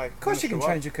maintained by. Of course you can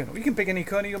change your kernel. You can pick any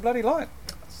kernel you bloody like.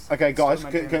 Okay, guys,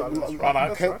 Still maintained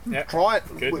by Yep. try it.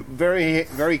 Good. We're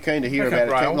very keen to hear Okay,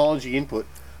 about Rail. technology input.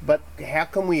 But how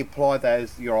can we apply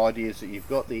your ideas that you've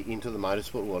got there into the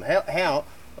motorsport world? How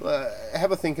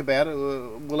have a think about it.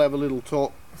 We'll have a little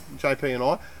talk, JP and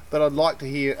I. But I'd like to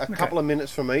hear a couple of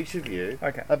minutes from each of you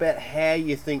about how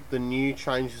you think the new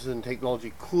changes in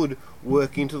technology could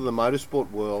work into the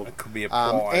motorsport world. It could be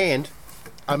applied. And,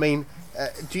 I mean,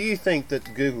 do you think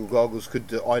that Google Goggles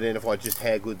could identify just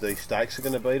how good these steaks are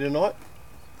going to be tonight?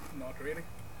 Not really.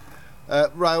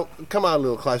 Rail, come on a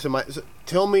little closer, mate.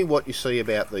 Tell me what you see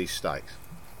about these steaks.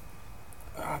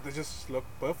 They just look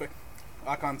perfect.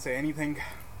 I can't say anything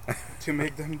to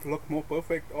make them look more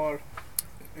perfect, or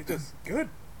it's just good.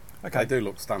 Okay. They do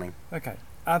look stunning. Okay.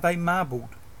 Are they marbled?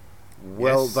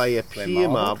 Well, Yes, they they're appear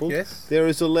marbled. yes. There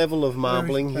is a level of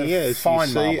marbling here, as you fine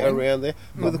see marbling. around there,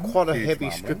 with quite a Huge heavy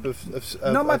marbling. strip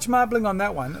of Not much marbling on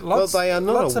that one. Well, Lots, they are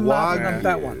not lots a of marbling Wagyu. on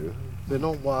that one. They're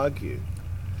not Wagyu.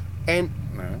 And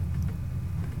No.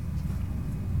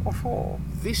 Oh, sure.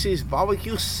 this is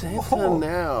barbecue seven Oh,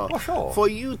 now. oh, sure. For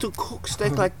you to cook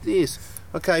steak like this.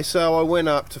 Okay, so I went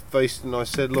up to Feast and I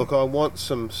said, look, I want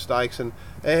some steaks. And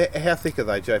how thick are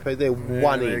they, JP? They're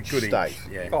 1 They're inch good steaks.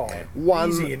 Yeah. Oh, One-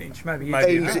 easy an inch, maybe.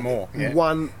 Maybe a easy. bit more. Yeah.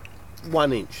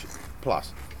 1 inch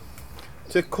plus.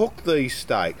 To cook these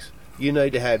steaks, you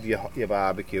need to have your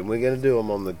barbecue, and we're going to do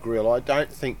them on the grill. I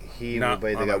don't think here will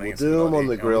be the go. We'll do them on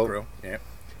the grill, Yeah.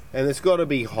 and it's got to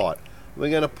be hot.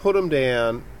 We're going to put them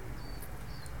down.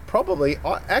 Probably,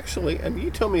 actually, and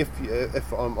you tell me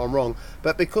if I'm wrong,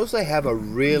 but because they have a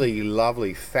really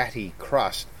lovely fatty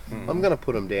crust, I'm going to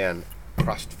put them down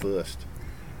crust first.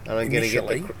 And I'm going to get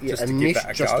Initially, just to give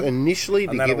that a go. initially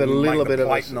to And give it a that'll little make the bit of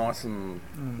plate a nice and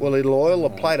well, it'll oil the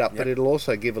plate up, but Yep. it'll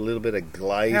also give a little bit of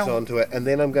glaze How- onto it, and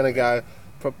then I'm going to go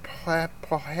for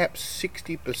perhaps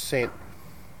 60%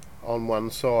 on one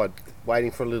side,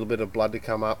 waiting for a little bit of blood to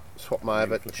come up, swap them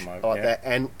over, flip 'em over, like yeah. that.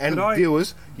 And Could I-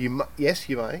 viewers, yes,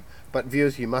 you may, but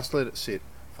viewers, you must let it sit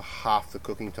for half the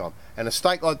cooking time. And a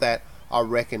steak like that, I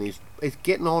reckon, is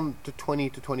getting on to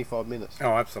 20 to 25 minutes.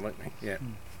 oh, absolutely. Yeah.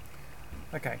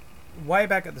 Okay. Way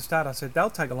back at the start, I said they'll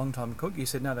take a long time to cook. You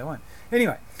said no, they won't.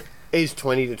 Anyway, Is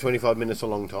 20 to 25 minutes a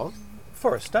long time?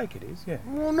 for a steak, it is. Yeah.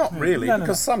 Well, not really, No, no,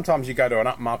 because sometimes you go to an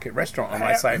upmarket restaurant and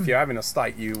they say if you're having a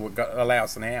steak, you would allow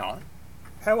us an hour.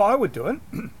 How I would do it,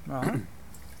 right?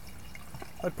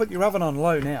 I'd put your oven on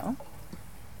low now.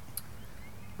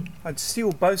 I'd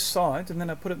seal both sides, and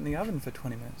then I'd put it in the oven for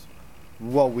 20 minutes.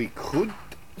 Well, we could.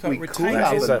 So we it could retains That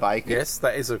all is oven the- bake it. yes,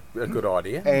 that is a good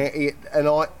idea. And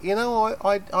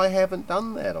I haven't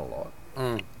done that a lot.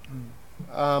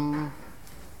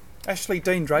 Ashley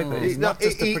Dean Draper is No, not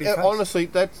just a pretty face. honestly,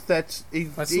 that's That's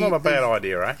not a bad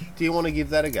idea, Ash. Do you want to give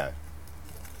that a go?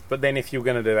 But then if you were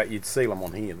going to do that, you'd seal them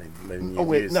on here. Then you'd Oh,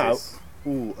 wait, use no. this.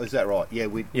 Ooh, is that right? Yeah,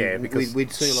 because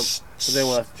we'd seal them, but then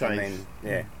we'll have to And change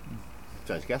then,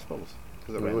 change gas bottles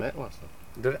because I We ran would. that last time.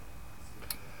 Did it?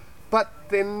 But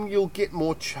then you'll get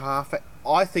more chaff.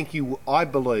 I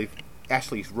believe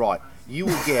Ashley's right. You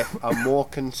will get a more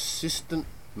consistent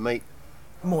meat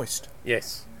Moist.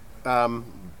 Yes.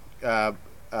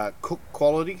 cook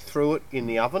quality through it in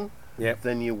the oven Yep.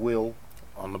 than you will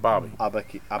On the barbie.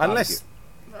 barbecue. Unless,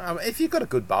 if you've got a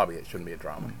good barbie, it shouldn't be a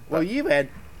drama. Well,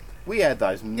 we had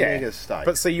those mega steaks.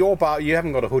 But see, your you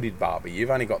haven't got a hooded barbie.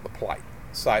 You've only got the plate.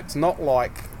 So it's not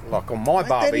like on my Mate,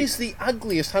 barbie. that is the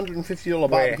ugliest $150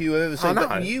 where- barbecue you've ever seen.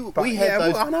 I know, But we had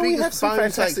those I know we biggest have some bone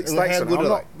fantastic steaks. steaks. How And good I'm are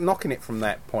not knocking it from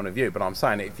that point of view, but I'm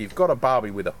saying if you've got a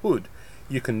barbie with a hood,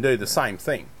 you can do the same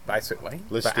thing basically.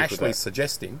 Let's but stick with Ashley's that.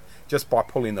 suggesting just by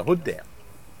pulling the hood down,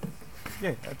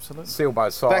 Yeah, absolutely. seal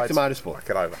both sides. Back to motorsport. Whack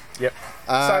it over. Yep.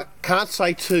 Can't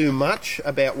say too much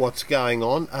about what's going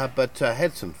on, but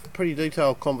had some pretty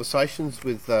detailed conversations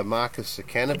with Marcus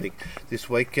Sakanovic this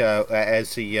week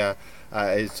as he is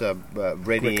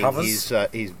readying Recovers.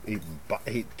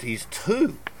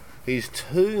 his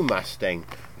two Mustang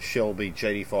Shelby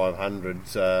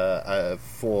GT500s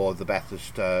for the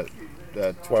Bathurst 12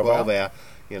 hour.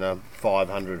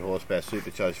 500 horsepower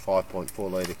supercharged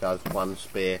 5.4 litre cars, one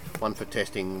spare, one for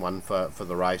testing, one for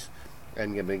the race,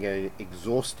 and going to be getting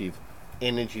exhaustive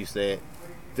energies there.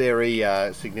 Very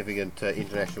significant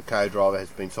international co-driver has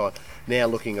been signed. Now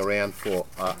looking around for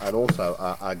and also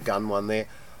a gun one there.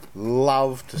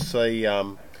 Love to see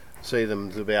them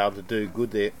to be able to do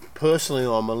good there. Personally,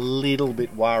 I'm a little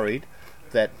bit worried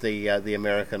that the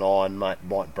American Iron might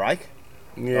break.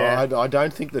 Yeah. I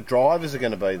don't think the drivers are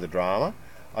going to be the drama.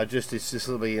 it's just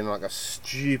will be in like a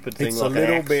stupid thing It's like a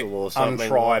little an bit axle or something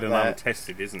untried like and that.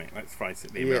 untested, isn't it? Let's face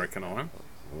it, the Yeah. American Iron.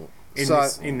 So-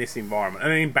 In this environment,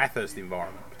 and in Bathurst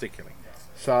environment particularly.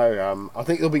 So I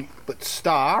think there'll be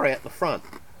Star out the front,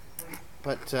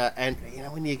 but and you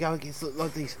know when you go against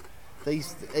like these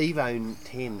Evo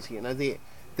 10s, you know they're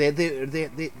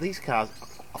these cars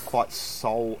are quite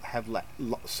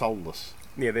soulless.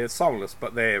 Yeah, they're soulless,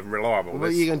 but they're reliable.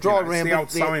 Well, you can drive around. It's the but old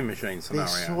they're- sewing machine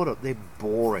scenario. They're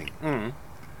boring. Mm.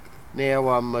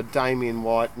 Now Damien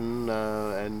White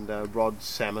and Rod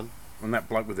Salmon. And that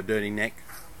bloke with the dirty neck.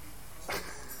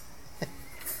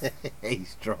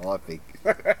 He's driving.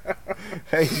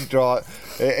 He's driving.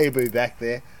 He'll be back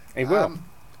there. He will.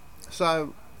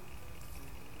 So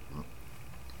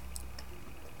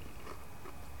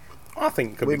I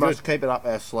think it could we be must good. keep it up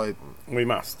our sleeve. We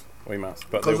must.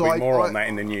 But 'Cause there'll be more on that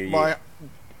in the new year.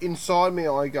 Inside me,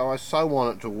 I so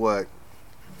want it to work.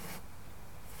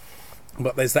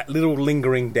 But there's that little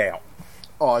lingering doubt.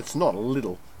 Oh, it's not a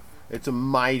little. It's a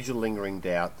major lingering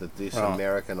doubt that this Right.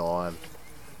 American Iron.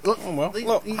 Look, look,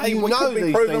 you hey, we know could be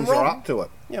these proven things wrong. are up to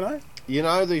it. You know? You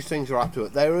know these things are up to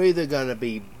it. They're either going to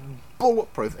be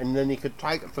bulletproof, and then you could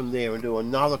take it from there and do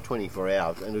another 24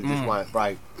 hours, and it just won't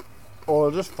break, or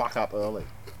it'll just fuck up early.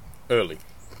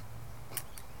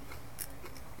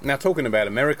 Now, talking about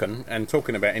American and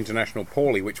talking about International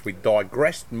Paulie, which we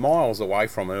digressed miles away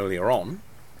from earlier on,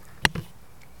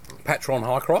 Patron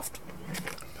Highcroft.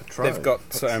 They've got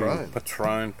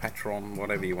Patron,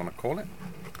 whatever you want to call it.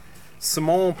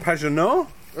 Simon Pagenaud,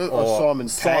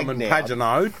 Simon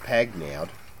Pagenaud,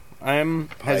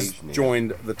 has Pagenaud.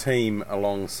 joined the team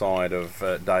alongside of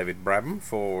David Brabham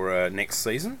for next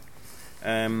season.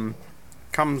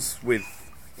 Comes with,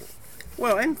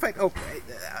 well, in fact,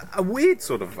 a weird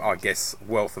sort of, I guess,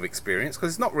 wealth of experience,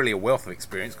 because it's not really a wealth of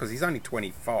experience, because he's only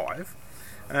 25.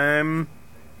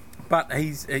 But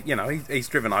he's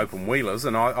driven open wheelers,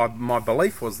 and my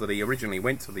belief was that he originally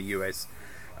went to the US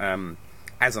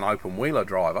as an open wheeler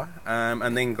driver,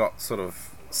 and then got sort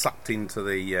of sucked into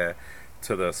the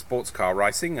sports car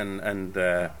racing and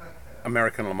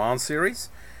American Le Mans series,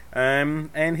 and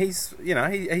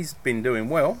he's been doing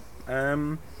well,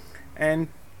 and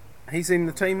he's in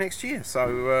the team next year,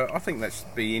 so I think that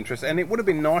should be interesting. And it would have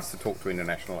been nice to talk to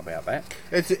International about that.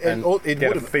 It get would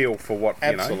a have feel for what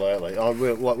absolutely. We're how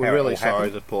it really all sorry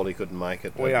happened. that Paulie couldn't make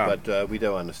it, We are. but we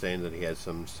do understand that he has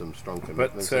some strong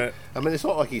commitments. But, I mean, it's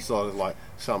not like he's like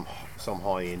some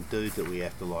high end dude that we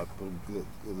have to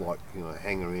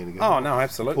hang around and go. Oh no,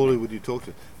 absolutely. Paulie, would you talk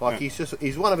to? Like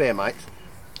he's one of our mates.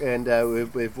 And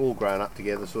we've all grown up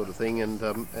together, sort of thing,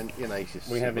 and he's just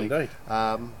We have indeed.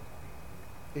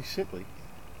 He's simply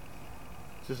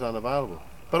just unavailable.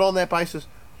 But on that basis,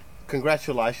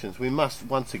 congratulations. We must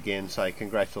once again say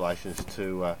congratulations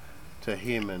to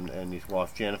him and his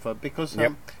wife Jennifer, because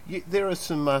there are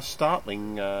some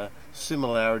startling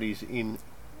similarities in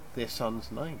their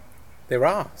son's name. There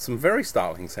are some very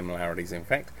startling similarities, in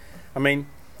fact. I mean,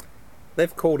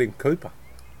 they've called him Cooper.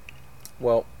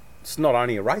 Well, it's not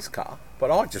only a race car,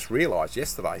 but I just realised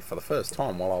yesterday for the first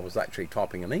time while I was actually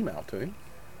typing an email to him,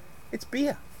 it's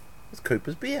beer. It's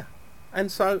Cooper's beer.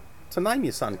 And so, to name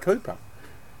your son Cooper,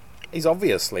 he's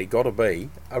obviously got to be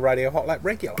a Radio Hot Lap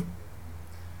regular.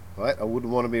 Right? I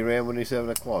wouldn't want to be around when he's having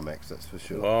a climax, that's for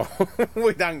sure. Oh,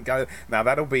 we don't go... Now,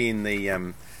 that'll be in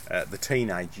the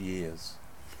teenage years.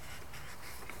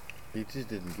 You just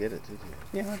didn't get it, did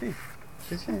you? Yeah, I did.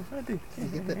 Did you? I did. You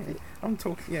get that? I'm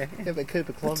talking... Yeah. Yeah, but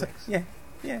Cooper climax. Yeah.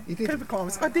 You did? Cooper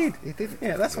Climax. I did. You did?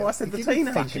 Yeah, that's why I said You the didn't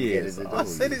teenage fucking years. get it at I all,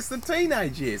 said you- it's the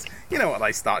teenage years. You know what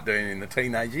they start doing in the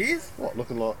teenage years? What,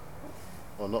 looking like...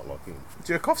 Well, not like him.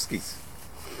 Jerkovskis.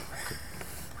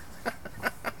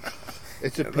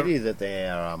 It's a pity that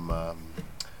that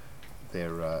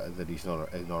he's not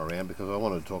around, because I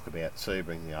wanted to talk about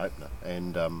Sebring, the opener,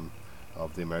 and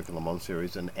of the American Le Mans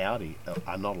series, and Audi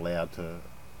are not allowed to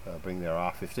bring their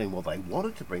R15. Well, they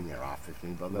wanted to bring their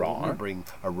R15, but they wanted to bring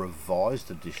a revised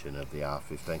edition of the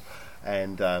R15,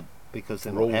 and because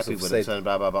they're not Rules happy have with it, said- and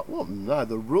blah blah blah. Well, no,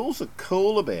 the rules are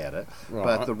cool about it, Right.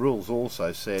 but the rules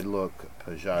also said, look,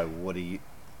 Peugeot, what do you...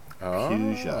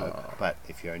 Peugeot, but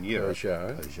if you're in Europe,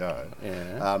 Peugeot.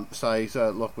 Yeah.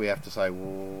 So look, we have to say,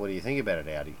 well, what do you think about it,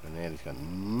 Audi? And Audi's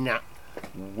going, nah,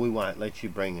 we won't let you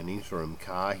bring an interim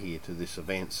car here to this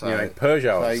event. So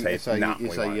Peugeot said, nah,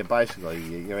 we so won't. you're basically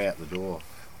you're out the door,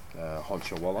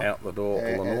 Honchawalla. Out the door,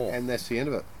 all in all. And that's the end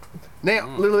of it. Now,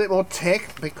 a little bit more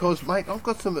tech, because mate, I've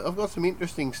got some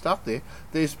interesting stuff there.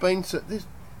 There's been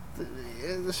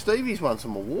the Stevie's won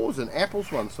some awards, and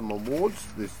Apple's won some awards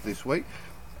this week.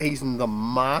 He's the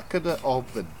marketer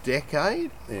of the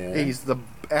decade. Yeah.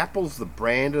 Apple's the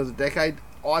brand of the decade.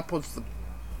 iPod's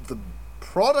the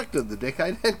product of the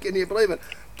decade. And can you believe it?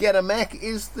 Get a Mac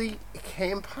is the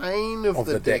campaign of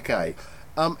the decade.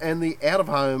 And the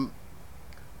out-of-home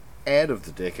ad of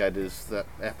the decade is that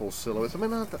Apple silhouettes. I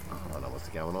mean, I don't know what's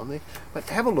going on there. But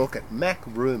have a look at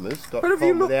MacRumors.com. But have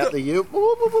you looked without at- the U.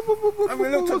 And we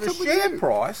looked at the share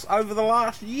price over the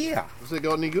last year. Has it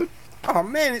got any good? Oh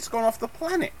man, it's gone off the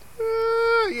planet.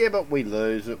 Yeah, but we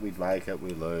lose it, we make it,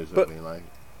 we lose it, But- we make it.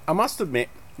 I must admit,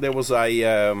 there was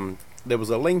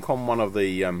a link on one of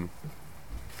the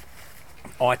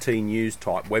IT news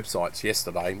type websites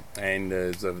yesterday, and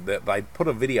they put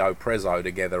a video prezzo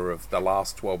together of the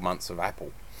last 12 months of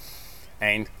Apple,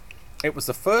 and it was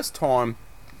the first time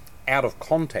out of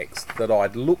context that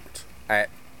I'd looked at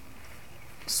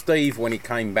Steve when he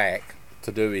came back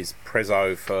to do his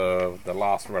prezzo for the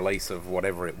last release of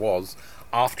whatever it was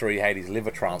after he had his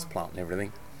liver transplant and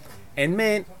everything. And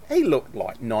man, he looked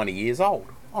like 90 years old,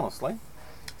 honestly.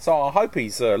 So I hope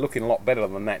he's looking a lot better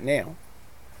than that now.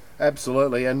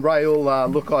 Absolutely. And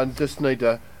Raul, look, I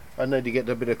need to get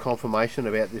a bit of confirmation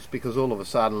about this, because all of a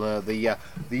sudden the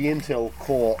Intel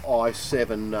Core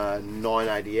i7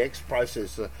 980X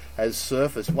processor has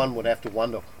surfaced. One would have to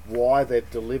wonder why they've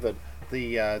delivered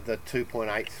the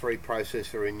 2.83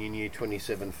 processor in your new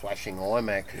 27 flashing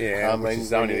iMac. Yeah, which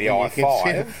is only the when you i5.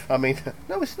 consider- I mean,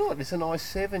 no, it's not. It's an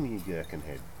i7, you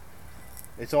gherkinhead.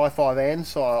 It's i5 and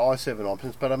i7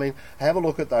 options, but I mean, have a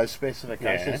look at those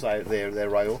specifications. They're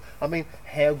Rail. I mean,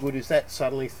 how good is that?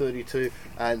 Suddenly 32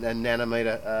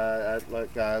 nanometer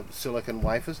silicon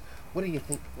wafers. What do you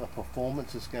think the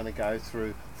performance is going to go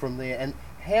through from there? And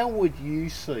how would you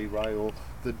see, Rail,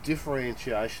 the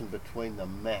differentiation between the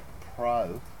Mac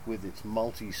Pro with its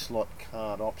multi-slot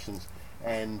card options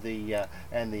and the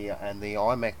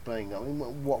iMac being? I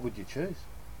mean, what would you choose?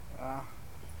 I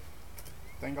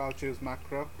think I'll choose Mac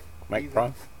Pro. Mac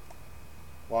Pro?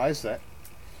 Why is that?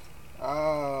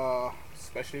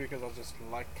 Especially because I just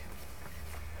like,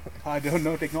 I don't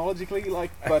know technologically,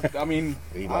 but I mean,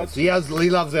 He loves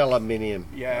aluminium.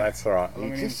 yeah, That's all right.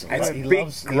 Aluminum's It's good. big, he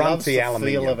loves grunty the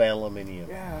aluminium. feel of aluminium.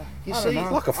 Yeah, You I see, don't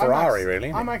know. like a Ferrari, iMac's- really,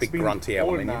 isn't it? iMac's Big been grunty old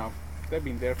aluminium. now. They've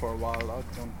been there for a while.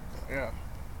 I don't, yeah,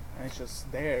 and it's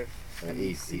just there.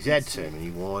 He's had too many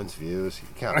wines, viewers. You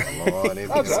can't rely on him.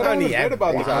 That's right. I only only heard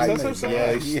about the He's processor.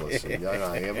 So useless. I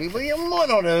know. You might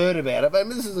not have heard about it, but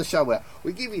this is a show where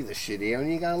we give you the shit here, and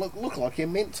you're going to look like you're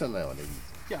meant to nowadays.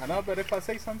 yeah, no, but if I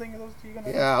say something, you're gonna.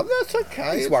 Yeah, that's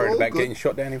okay. He's it's worried all about good. getting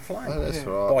shot down in flames. Oh, that's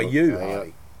right. By you, Yeah.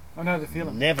 Harley. I know the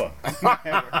feeling. Never.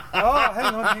 Oh,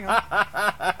 hang on.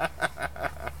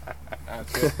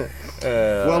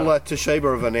 Well,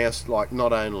 Toshiba have announced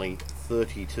not only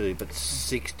 32 but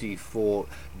 64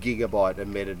 gigabyte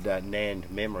embedded NAND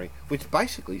memory, which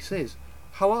basically says,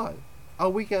 hello, are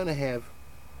we going to have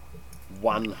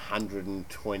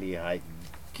 128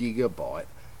 gigabyte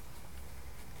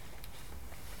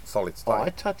Solid state.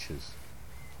 iTouches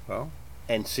Well,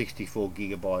 and 64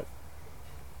 gigabyte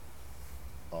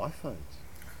iPhones?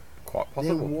 quite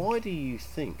possible. Then why do you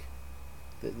think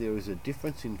that there is a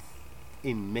difference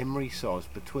in memory size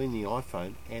between the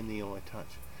iPhone and the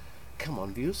iTouch? Come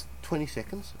on, viewers, 20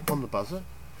 seconds on the buzzer.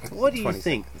 Why do you 20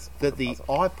 think seconds on that the the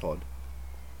buzzer. iPod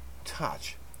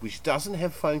Touch, which doesn't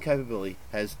have phone capability,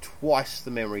 has twice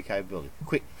the memory capability?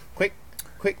 Quick.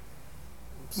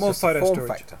 It's More just a photo form storage.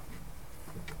 factor.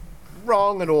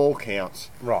 Wrong, it all counts.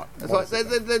 Right. It's What like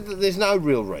is it? there's no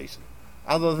real reason,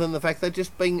 other than the fact they're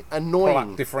just being annoying.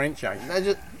 Product differentiation. They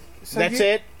just- So that's you-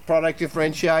 it. Product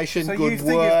differentiation. So good you think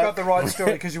work. you've got the right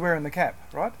story because you're wearing the cap,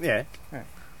 right? Yeah.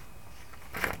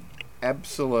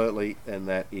 Absolutely, and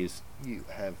that is, you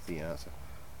have the answer.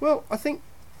 Well, I think,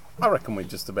 I reckon we're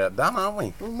just about done, aren't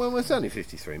we? well, it's only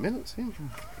 53 minutes. Yeah.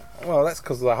 Well, that's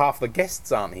because half the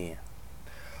guests aren't here.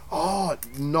 Oh,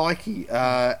 Nike,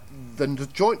 the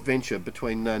joint venture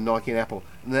between Nike and Apple,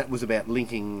 and that was about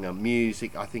linking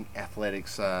music, I think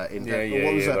athletics. What was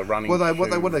the running what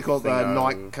they shoe call the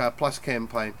thingo. Nike Plus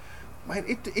campaign. Mate,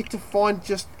 it defined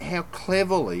just how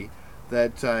cleverly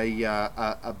that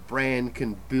a brand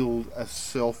can build a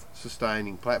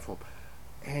self-sustaining platform.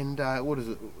 And what is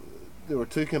it? There were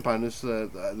two components: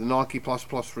 the Nike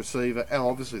Plus receiver, and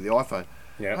obviously the iPhone.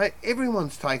 Yeah. Hey,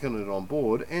 everyone's taken it on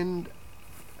board, and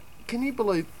can you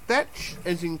believe that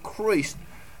has increased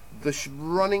the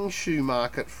running shoe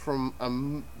market from a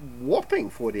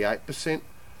whopping 48%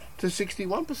 to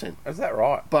 61%? Is that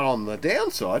right? But on the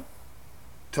downside,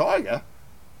 Tiger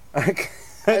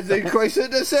has increased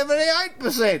it to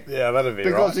 78% Yeah, that'd be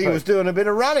because right. he was doing a bit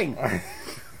of running.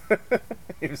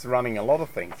 He was running a lot of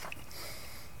things.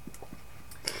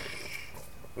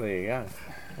 There you go.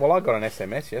 Well, I got an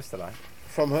SMS yesterday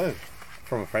From who?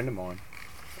 from a friend of mine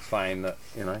saying that,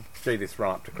 gee, this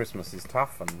run up to Christmas is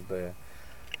tough, and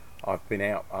I've been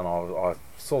out and I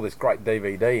saw this great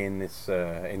DVD in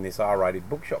this R-rated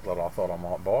bookshop that I thought I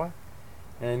might buy,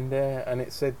 and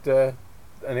it said,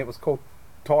 and it was called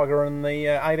Tiger and the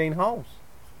 18 Holes.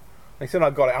 He said I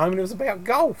got it home and it was about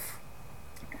golf.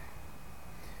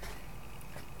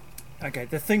 Okay,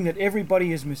 the thing that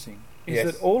everybody is missing is Yes.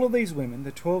 that all of these women,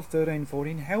 the 12, 13,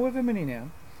 14, however many now,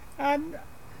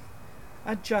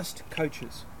 are just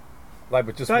coaches. They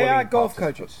were just They are willing golf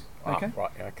participants. coaches. Okay.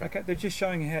 Right, okay. Okay, they're just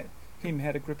showing him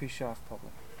how to grip his shaft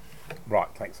properly. Right,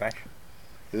 thanks, Ash.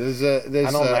 There's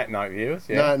And on that note, viewers,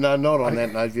 No, not on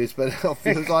that note, views, but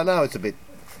I know it's a bit.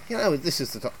 This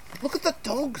is the top. Look at the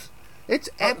dogs. It's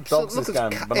absolutely. dogs is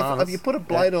going bananas. If you put a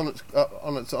blade on its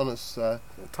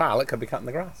tail, it could be cutting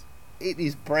the grass. it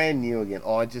is brand new again.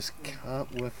 I just can't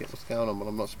work out what's going on, but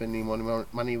I'm not spending any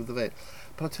money with the vet.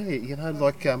 But I tell you,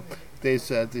 there's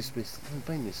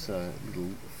been this little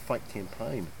fake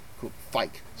campaign called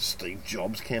Fake Steve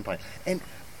Jobs campaign, and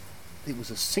it was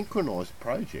a synchronised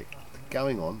project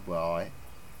going on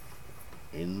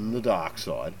in the dark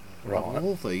side of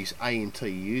all these AT&T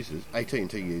users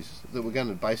that were going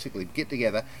to basically get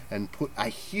together and put a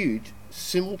huge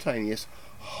simultaneous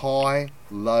high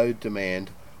load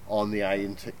demand on the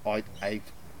AT&T.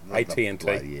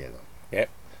 Yep.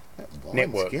 That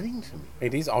Network. line's getting to me.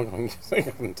 It is. I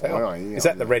can tell. Oh, yeah, Is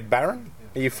that the Red Baron?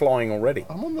 Are you flying already?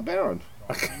 I'm on the Baron.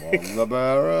 I'm on the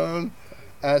Baron.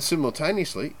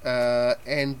 Simultaneously,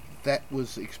 and that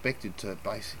was expected to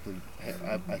basically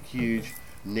have a huge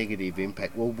negative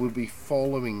impact. Well, we'll be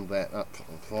following that up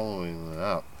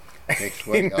next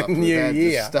week In the after new we've had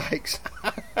year. the stakes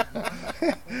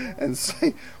and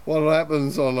see what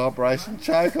happens on Operation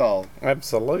Chokehold.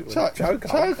 Absolutely.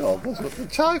 Chokehold. That's what the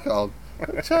chokehold.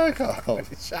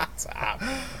 Chokehold. Shut up.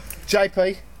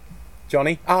 JP.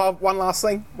 Johnny, one last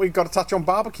thing. We've got to touch on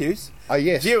barbecues. Oh,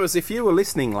 yes. Viewers, if you were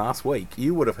listening last week,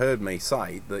 you would have heard me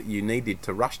say that you needed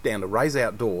to rush down to Ray's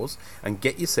Outdoors and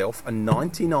get yourself a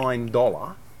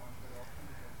 $99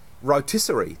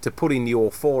 rotisserie to put in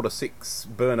your 4 to 6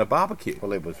 burner barbecue.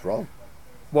 Well, it was wrong.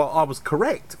 Well, I was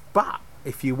correct, but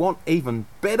if you want even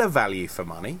better value for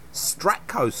money,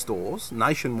 Stratco stores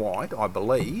nationwide, I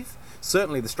believe,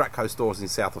 certainly the Stratco stores in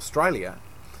South Australia,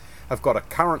 have got a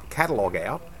current catalogue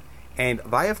out, and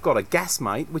they have got a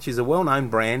Gasmate, which is a well-known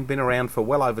brand, been around for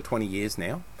well over 20 years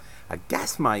now, a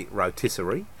Gasmate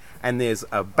rotisserie, and there's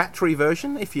a battery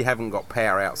version if you haven't got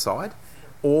power outside,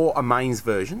 or a mains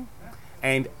version,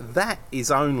 and that is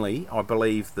only, I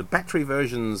believe, the battery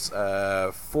version's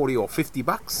 40 or 50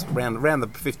 bucks, around the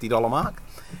 $50 mark,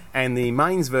 and the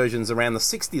mains version's around the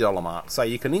 $60 mark. So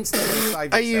you can instantly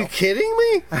save yourself. Are you kidding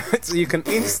me? So you can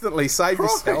instantly save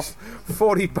yourself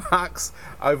 $40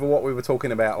 over what we were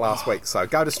talking about last week. So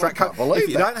go to Stratco. can't believe If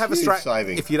you that. don't have a Huge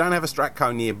saving. if you don't have a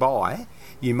Stratco nearby,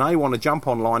 you may want to jump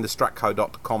online to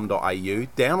stratco.com.au,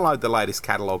 download the latest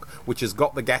catalogue, which has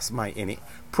got the Gasmate in it,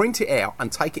 print it out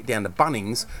and take it down to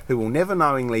Bunnings, who will never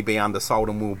knowingly be undersold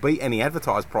and will beat any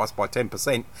advertised price by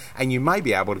 10%, and you may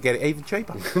be able to get it even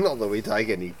cheaper. Not that we take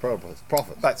any profits.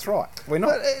 That's right. We're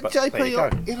not. But, But there JP, you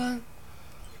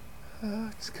go.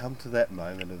 it's come to that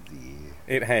moment of the year.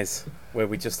 It has, where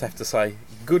we just have to say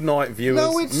good night,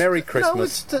 viewers. Merry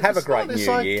Christmas. Have a great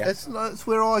New Year. It's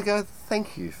where I go.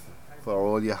 Thank you for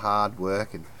all your hard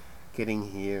work and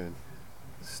getting here and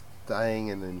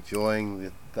staying and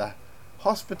enjoying the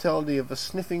hospitality of a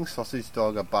sniffing sausage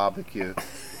dog, a barbecue,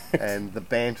 and the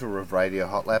banter of Radio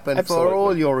Hot Lap, and Absolutely. for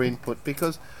all your input,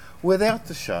 because without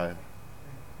the show,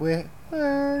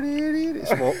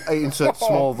 insert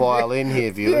small violin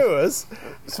here, viewers.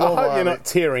 Viewers, I hope you're not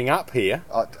tearing up here.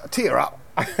 Tear up.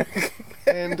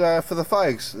 And for the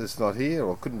folks that's not here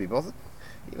or couldn't be bothered,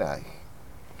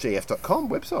 gf.com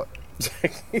website.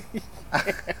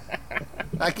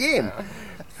 Again.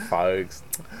 Folks,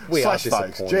 we are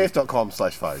disappointed.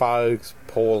 gf.com/folks. Folks,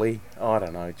 Paulie, I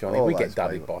don't know, Johnny. All We those get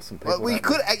dudded people. by some people. Well, we don't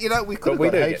could have we got do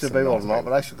get heaps of some people nice tonight, but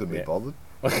people. actually couldn't Yeah. be bothered.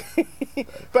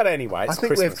 But anyway, it's I think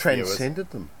Christmas, we've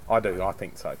transcended them. viewers. I do. I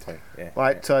think so too. Yeah.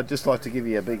 Mate, I'd just like to give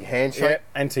you a big handshake. Yeah,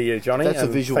 and to you, Johnny. That's a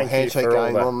and visual thank you handshake for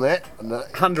all going the on that.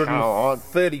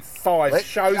 135 Let's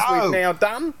shows go. we've now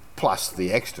done. Plus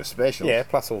the extra specials. Yeah,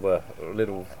 plus all the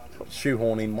little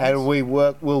shoehorn in ones. And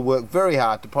we'll work very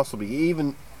hard to possibly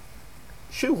even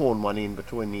shoehorn one in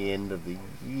between the end of the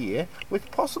year, which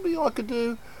possibly I could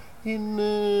do in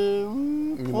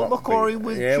Port Macquarie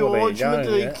with George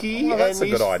Madiki Well, that's and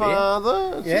a good his idea.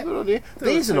 father. That's a good idea.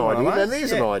 There's an one of idea. Now those.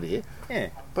 there's an idea. Yeah.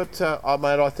 But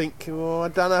mate, I think I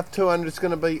don't know if 200 is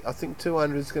going to be. I think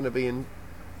 200 is going to be in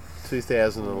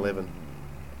 2011.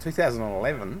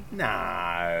 2011?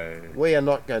 No. We are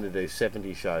not going to do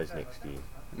 70 shows next year.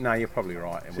 No, you're probably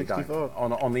right. We 65. don't.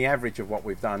 On the average of what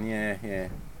we've done, yeah.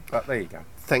 But there you go.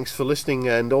 Thanks for listening,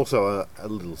 and also a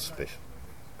little special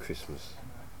Christmas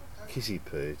kissy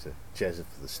poo to Jazza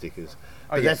for the stickers.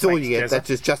 Oh, But yeah, that's all thanks, you get. Jazza. That's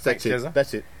just Thanks, that's it. Jazza.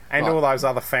 That's it. And Right. all those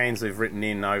other fans who've written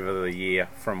in over the year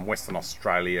from Western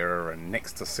Australia and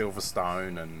next to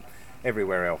Silverstone and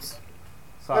everywhere else.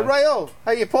 So, Hey, Rael,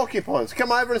 hey, you porcupines,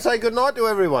 come over and say good night to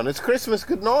everyone. It's Christmas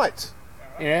good night.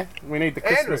 yeah, we need the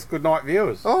Christmas good night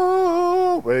viewers.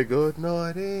 Oh, we're good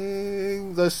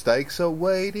nighting. The steaks are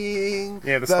waiting.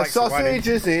 Yeah, the steaks are sausage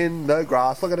is in the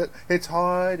grass. Look at it. It's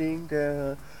hiding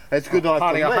down. It's good night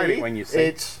Honey, for me. I hate it when you sing.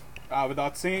 It's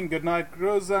Without saying good night,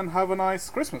 Cruz, and have a nice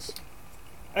Christmas.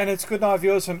 And it's good night,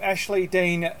 viewers, from Ashley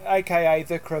Dean, aka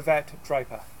the Cravat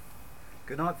Draper.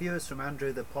 Good night, viewers, from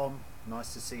Andrew the Pom.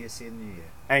 Nice to see us in the new year.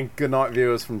 And good night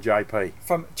viewers from JP.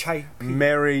 From Che.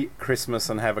 Merry Christmas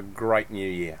and have a great new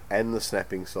year. and the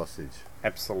snapping sausage.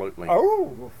 Absolutely.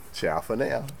 Oh! Ciao for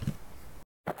now.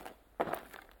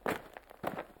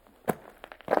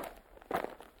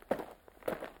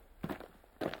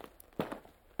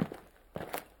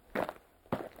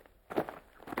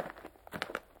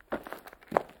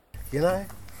 You know,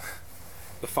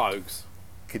 The Fogues.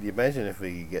 could you imagine if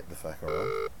we could get the fucker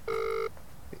on?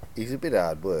 He's a bit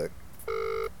hard work.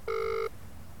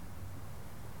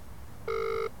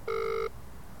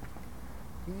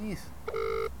 He is.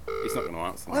 He's not going to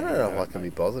answer. I don't know if I can be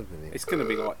bothered with him. It's going to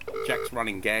be like Jack's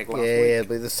running gag last Yeah, week. it'll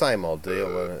be the same old deal,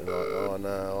 won't it? Like, oh no,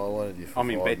 I wanted you for I'm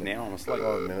in 5 bed minutes. now, I'm asleep.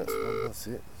 5 minutes, well, that's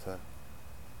it. So.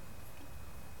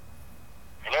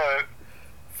 Hello.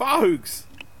 Fogues!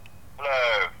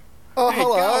 Hello. Oh, How you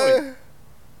hello. going?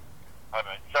 Hi,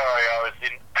 mate. Sorry, I was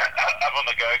up on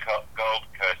the Gold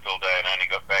Coast all day and only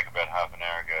got back about half an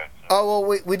hour ago. So. Oh,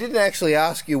 well, we didn't actually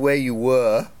ask you where you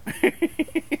were,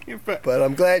 but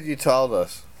I'm glad you told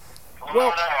us. Well,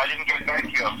 no, I didn't get back to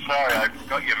you. I'm sorry. I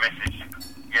got your message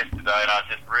yesterday and I was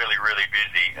just really, really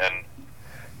busy and,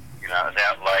 you know, I was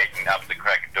out late and up the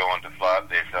crack of dawn to fly up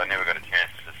there, so I never got a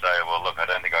chance to say, well, look, I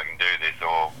don't think I can do this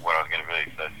or what I was going to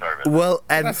be, so sorry about that. Well,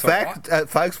 in That's all fact,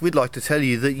 folks, we'd like to tell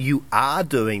you that you are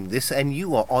doing this and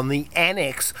you are on the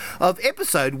annex of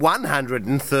episode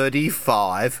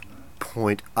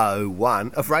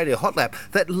 135.01 of Radio Hot Lap,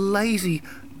 that lazy,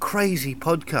 crazy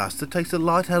podcast that takes a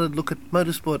light-hearted look at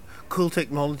motorsport, cool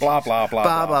technology, Blah, blah,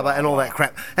 blah, blah, and all that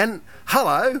crap. And,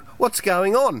 hello, what's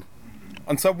going on?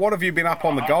 And so what have you been up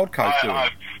on the Gold Coast doing? I'm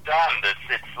stunned.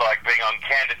 It's like being on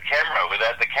candid camera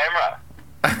without the camera.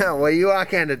 Well, you are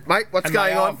candid. Mate, what's And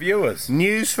going they are on? viewers.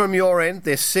 News from your end,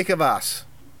 they're sick of us.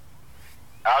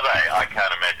 Are they? I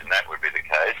can't imagine that would be the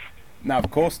case. No, of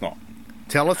course not.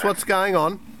 Tell us what's going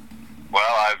on.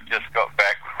 Well, I've just got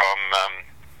back from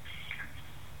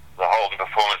the Holden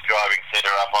Performance Driving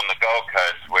Centre up on the Gold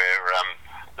Coast, where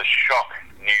the shock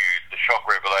news, the shock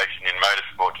revelation in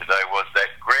motorsport today was that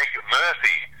Greg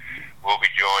Murphy will be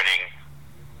joining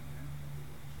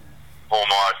Paul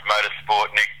Morris Motorsport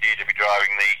next year to be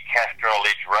driving the Castrol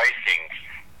Edge Racing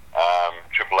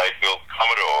 888 built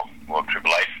Commodore, or 888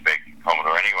 spec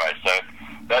Commodore anyway. So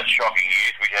that's shocking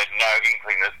news. We had no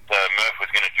inkling that Murph was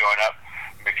going to join up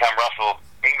and become Russell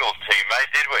Ingall's teammate,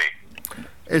 did we?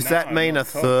 Does that mean a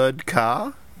third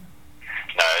car?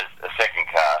 No, a second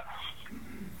car.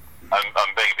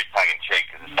 I'm being a bit tongue-in-cheek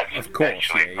because it's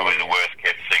actually probably the worst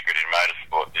kept secret in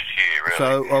motorsport this year, really.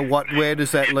 So, where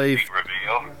does that leave? Big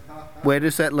reveal. Where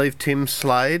does that leave Tim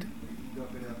Slade?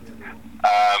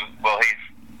 Well, he's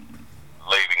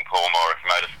leaving Paul Morris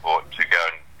Motorsport to go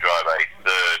and drive a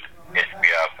third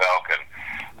SBR Falcon,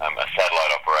 a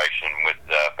satellite operation with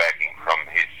backing from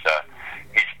his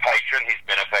patron, his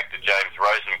benefactor James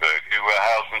Rosenberg, who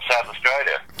hails from South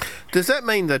Australia. Does that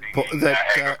mean that Agricultural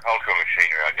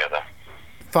machinery, I gather.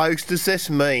 folks? Does this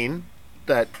mean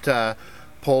that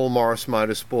Paul Morris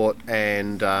Motorsport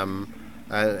and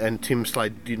Tim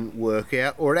Slade didn't work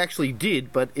out, or it actually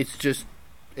did, but it's just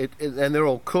and they're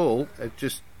all cool.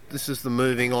 This is the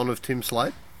moving on of Tim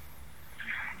Slade.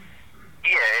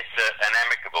 Yeah, it's an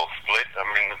amicable split. I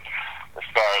mean, as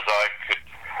far as I could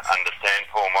understand,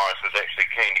 Paul Morris was actually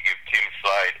keen to give Tim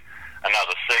Slade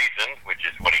another season, which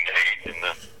is what he needs in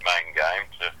the main game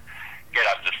to get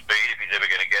up to speed if he's ever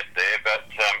going to get there. But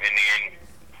in the end,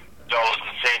 dollars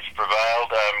and cents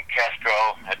prevailed.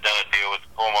 Castrol had done a deal with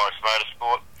Paul Morris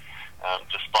Motorsport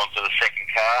to sponsor the second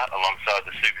car alongside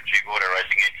the Super Chick Auto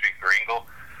Racing entry for Ingall.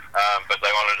 But they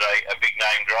wanted a big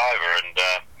name driver, and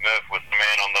Murph was the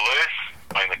man on the loose,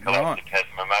 playing the collapse of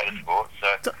Tasman Motorsport. So,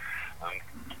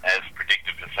 as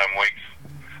predicted for some weeks,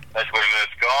 that's where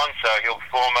Murph's gone. So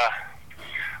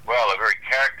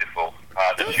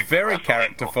very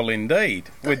characterful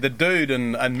indeed, with the dude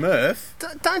and Murph.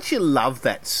 Don't you love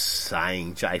that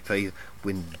saying, JP?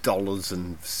 When dollars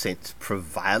and cents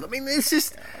prevail. I mean, it's a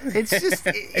total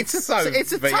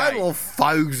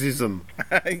fogsism.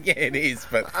 Yeah, it is.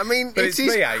 But I mean, but it's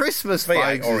his V8, Christmas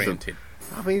V8 fogsism. oriented.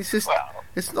 I mean, it's just,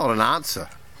 it's not an answer.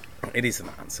 It is an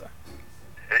answer.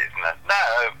 Isn't it?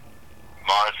 No,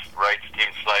 Morris rates Tim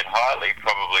Slade highly,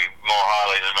 probably more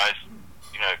highly than most,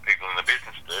 people in the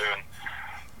business do, and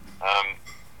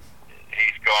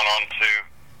he's gone on to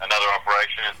another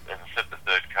operation, as I said, the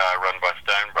third car run by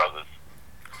Stone Brothers.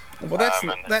 Well, that's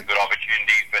and it's a good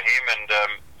opportunity for him, and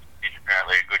he's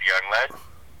apparently a good young lad,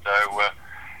 so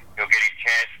he'll get his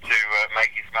chance to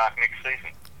make his mark next season.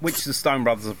 Which the Stone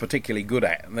Brothers are particularly good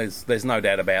at, and there's no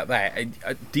doubt about that.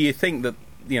 Do you think that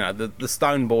the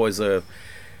Stone boys they're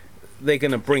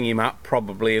going to bring him up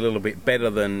probably a little bit better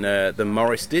than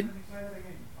Morris did?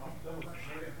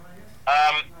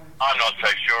 I'm not so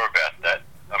sure about that.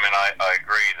 I mean, I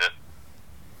agree that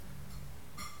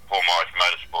Paul Morris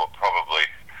Motorsport probably,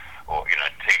 or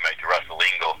teammate to Russell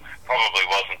Ingall, probably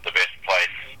wasn't the best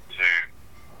place to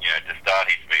start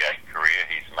his V8 career,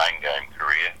 his main game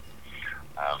career.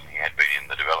 He had been in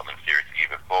the development series the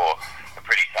year before, a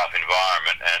pretty tough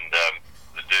environment, and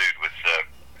the dude was,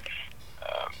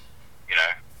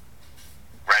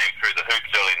 ran him through the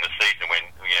hoops early in the season when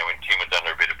Tim was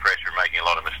under a bit of pressure and making a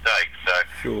lot of mistakes. So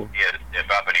sure. He had to step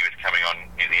up, and he was coming on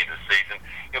near the end of the season.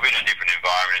 He'll be in a different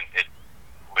environment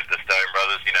with the Stone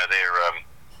Brothers.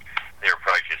 Their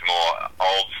approach is more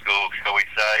old school, shall we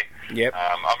say? Yep.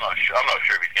 I'm not sure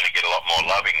if he's going to get a lot more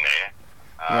loving there.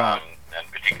 Right. And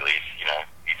particularly,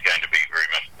 he's going to be very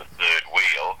much the third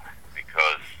wheel,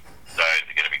 because Stones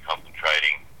are going to be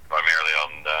concentrating primarily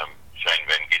on Shane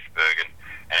Van Gisbergen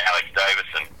and Alex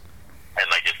Davison, and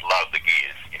they just love the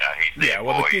gears. He's their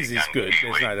boy, the gears is good.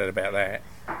 Kiwi. There's no doubt about that.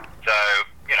 So,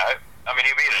 I mean,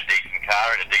 he'll be in a decent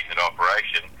car in a decent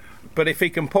operation. But if he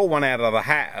can pull one out of the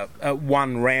hat at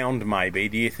one round, maybe,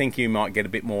 do you think you might get a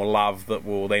bit more love that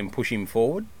will then push him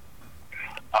forward?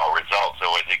 Oh, results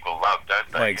always equal love, don't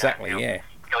they? Oh, exactly, yeah.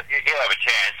 He'll have a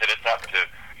chance, and it's up to,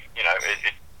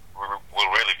 it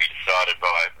will really be decided by,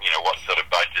 what sort of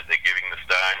budget they're giving the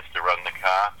Stones to run the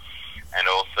car, and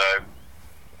also,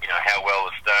 how well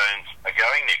the Stones are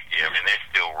going next year. I mean, they're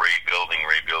still rebuilding,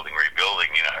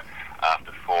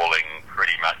 after falling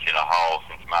pretty much in a hole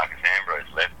since Marcus Ambrose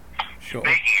left. Sure.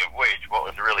 Speaking of which, what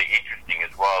was really interesting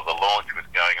is while the launch was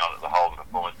going on at the Holden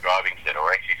Performance Driving Centre, or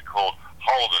actually it's called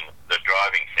Holden the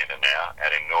Driving Centre now,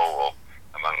 out in Norwalk,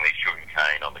 among the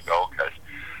sugarcane on the Gold Coast,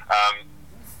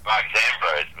 Marcus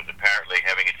Ambrose was apparently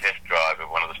having a test drive of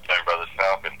one of the Stone Brothers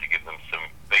Falcon to give them some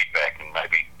feedback and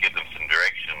maybe give them some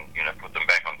direction, put them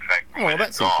back on track. Oh,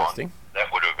 that's interesting. That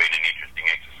would have been an interesting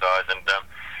exercise. And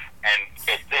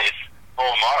get this,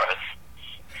 Paul Morris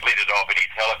flitted off in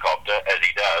his helicopter, as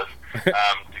he does,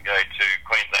 to go to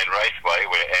Queensland Raceway,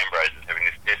 where Ambrose is having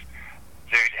this test,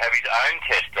 to have his own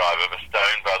test drive of a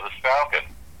Stone Brothers Falcon.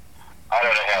 I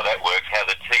don't know how that works, how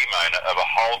the team owner of a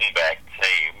Holden-back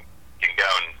team can go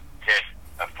and test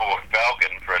a Ford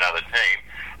Falcon for another team.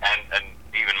 And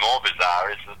even more bizarre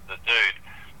is that the dude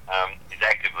is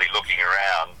actively looking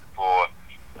around for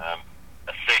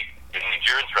a seat in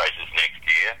endurance races next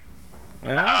year.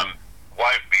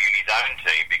 Won't be in his own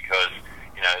team because,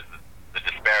 the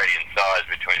disparity in size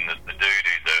between the dude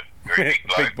who's a very big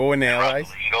bloke, big boy nowadays,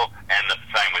 and the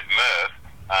same with Murph.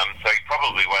 So he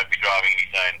probably won't be driving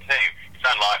his own team. It's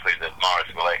unlikely that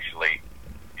Morris will actually,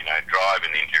 drive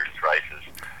in the endurance races.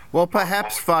 Well,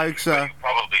 perhaps, folks,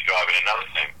 probably drive in another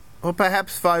team. Well,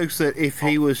 perhaps, folks, that if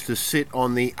he was to sit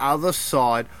on the other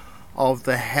side of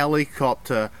the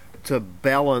helicopter to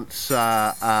balance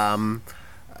Dr.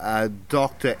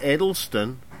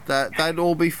 Edelston, that they'd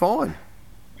all be fine.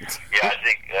 Yeah, I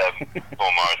think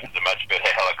Paul Morris is a much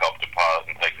better helicopter pilot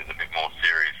and takes it a bit more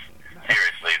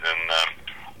seriously than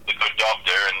the good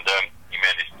doctor, and he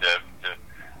managed to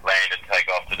land and take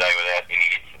off today without any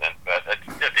incident. But it's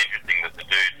just interesting that the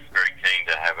dude's very keen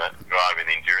to have a drive in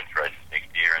the endurance races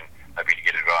next year and hoping to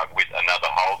get a drive with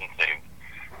another Holden team.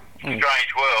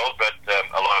 Strange world, but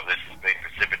a lot of this has been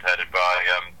precipitated by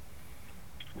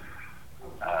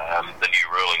the new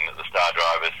ruling that the star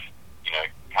drivers,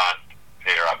 can't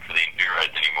pair up for the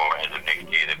enduros anymore as of next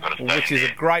year. They've got to stay which is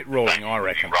a great ruling, I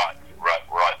reckon. Right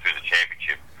through the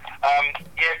championship.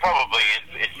 Yeah, probably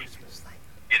it's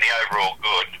in the overall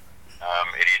good.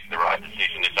 It is the right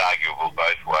decision. It's arguable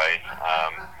both ways,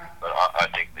 but I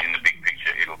think in the big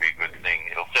picture it'll be a good thing.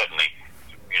 It'll certainly,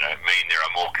 mean there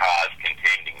are more cars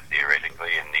contending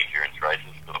theoretically in the endurance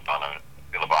races, Phillip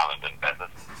Island and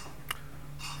Bathurst.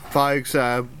 Folks,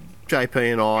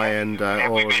 JP and I and Have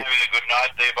all we of been having a good night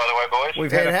there, by the way, boys?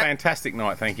 We've had a Yeah, fantastic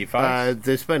night, thank you, folks.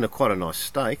 there's been quite a nice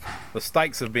steak. The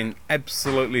steaks have been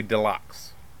absolutely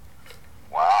deluxe.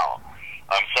 Wow.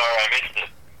 I'm sorry I missed it.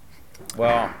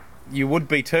 Well, you would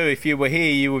be too. If you were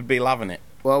here, you would be loving it.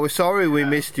 Well, we're sorry we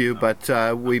missed you, but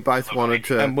we both wanted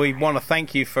to. And we want to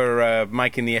thank you for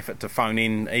making the effort to phone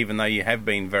in, even though you have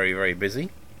been very, very busy.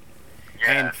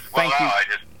 Yeah. And Well, thank you. I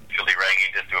just actually rang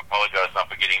in just to apologise not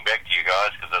for getting back to you guys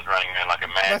because I was running around like a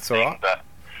mad That's all thing. right. But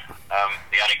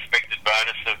the unexpected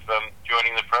bonus of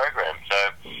joining the program. So,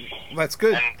 That's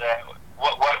good. and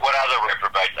what other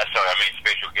reprobates? Sorry, I mean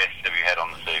special guests have you had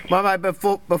on this evening? My mate,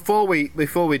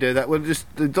 before we do that,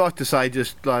 we'd like to say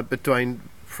just from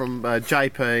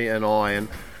JP and I and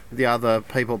the other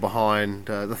people behind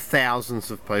the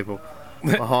thousands of people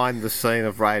behind the scene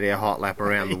of Radio Hot Lap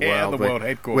around the world. the world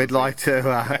headquarters. We'd like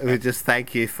to we'd just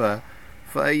thank you for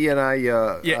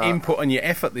your input and your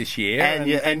effort this year and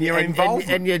your and involvement.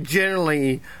 and your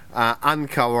generally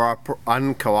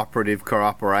uncooperative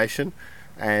cooperation.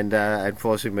 And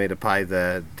forcing me to pay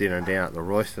the dinner down at the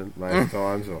Royston most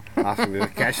times, or asking me to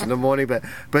cash in the morning. But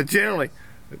generally,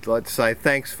 I'd like to say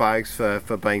thanks, folks, for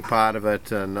being part of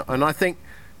it. And I think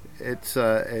it's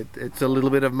a little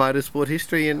bit of motorsport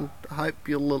history, and I hope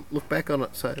you'll look back on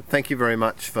it. So thank you very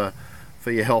much for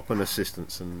your help and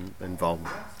assistance and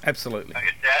involvement. Absolutely.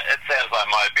 It sounds like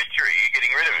my obituary. You're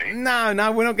getting rid of me.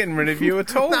 No, we're not getting rid of you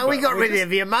at all. No, we but got rid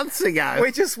of you months ago.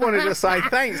 We just wanted to say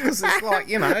thanks because it's like,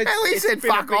 you know. We said been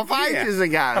a fuck big off year. ages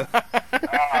ago. Oh, right,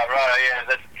 yeah,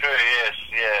 that's true, yes,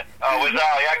 yeah. Oh,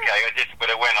 okay, but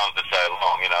it went on for so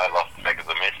long, you know, I lost track of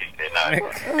the message there. No,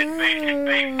 it's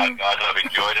been fun, guys, I've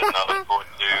enjoyed it, and I look forward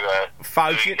to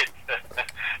Folks, doing it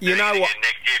you know what?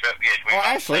 next year, but yes, we Well, must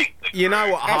Ashley, thank the you know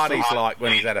crew. what Hardy's like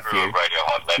when he's had a Crew few. of Radio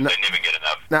Hot Lab, they never get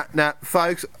enough. Now,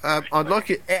 folks, I'd like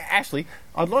you, Ashley,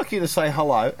 I'd like you to say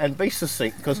hello and be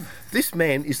succinct, because this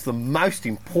man is the most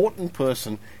important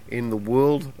person in the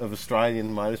world of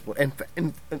Australian motorsport,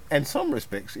 and in some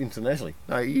respects internationally.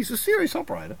 No, he's a serious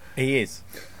operator. He is.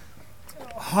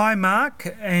 Hi,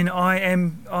 Mark, and I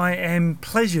am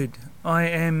pleasured.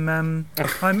 I'm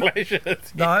Pleasured.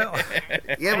 no,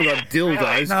 You haven't got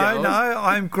dildos, no, guys.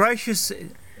 I'm gracious.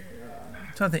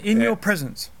 In your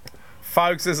presence.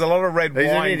 Folks, there's a lot of red He's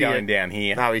an wine idiot. going down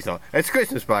here. No, he's not. It's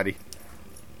Christmas, buddy.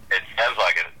 It sounds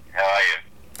like it. How are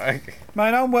you? Okay.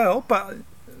 Mate, I'm well, but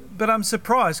I'm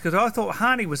surprised because I thought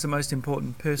Harney was the most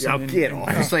important person. I'll get off.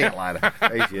 I'll see you later.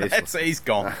 He's useless. He's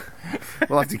gone.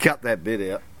 We'll have to cut that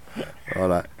bit out.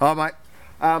 Righto. Hi, mate.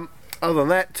 Other than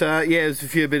that, there's a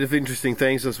few bit of interesting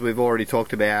things as we've already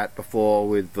talked about before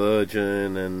with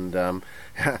Virgin, and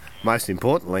most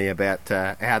importantly about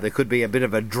how there could be a bit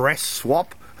of a dress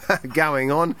swap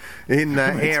going on in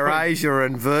Air Asia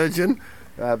and Virgin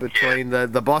between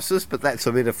the bosses, but that's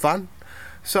a bit of fun.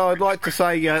 So I'd like to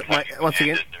say, mate, once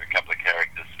again, There are a couple of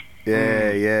characters.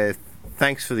 yeah,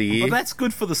 thanks for the year. Well, that's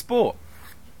good for the sport.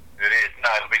 It is. No,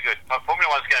 it'll be good. Formula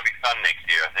One's going to be fun next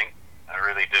year, I think. I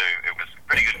really do. It was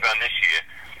pretty good fun this year.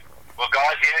 Well,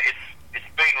 guys, yeah, it's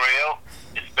been real.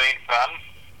 It's been fun.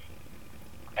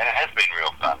 And it has been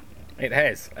real fun. It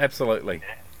has, absolutely.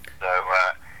 Yeah. So,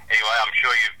 anyway, I'm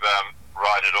sure you've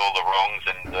righted all the wrongs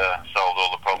and solved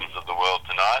all the problems of the world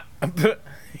tonight.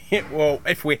 Yeah, well,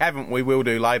 if we haven't, we will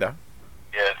do later.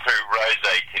 Yeah, through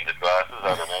rosé-tinted glasses,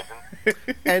 I'd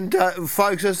imagine. And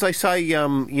folks, as they say,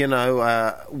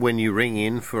 when you ring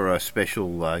in for a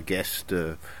special guest,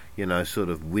 sort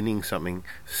of winning something,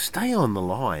 stay on the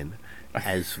line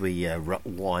as we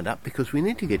wind up, because we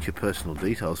need to get your personal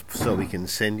details so we can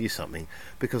send you something,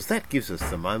 because that gives us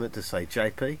the moment to say,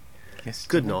 JP, Yes.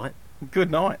 good night.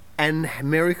 Good night. And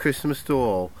Merry Christmas to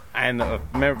all. And a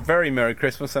very Merry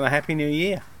Christmas and a Happy New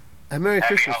Year. A Merry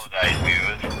Happy Christmas. holidays,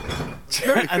 viewers.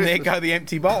 Merry And there Christmas. go the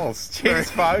empty bottles.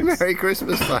 Cheers, folks. Merry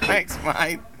Christmas, mate. Thanks,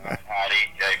 mate. Hardy,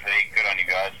 JP, good on you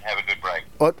guys. Have a good break.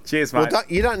 What? Cheers, Well, mate.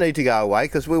 you don't need to go away,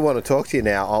 because we want to talk to you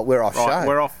now. We're off Right,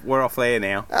 show. we're off there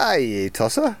now. Hey, you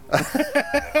tosser. So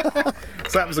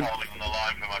that was a Holding on the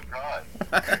line for my prize.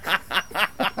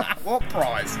 what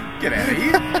prize? Get out of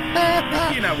here.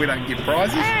 You know we don't give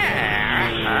prizes.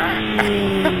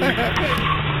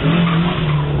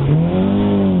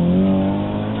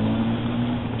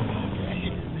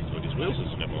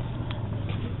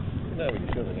 No, we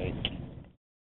shouldn't eat.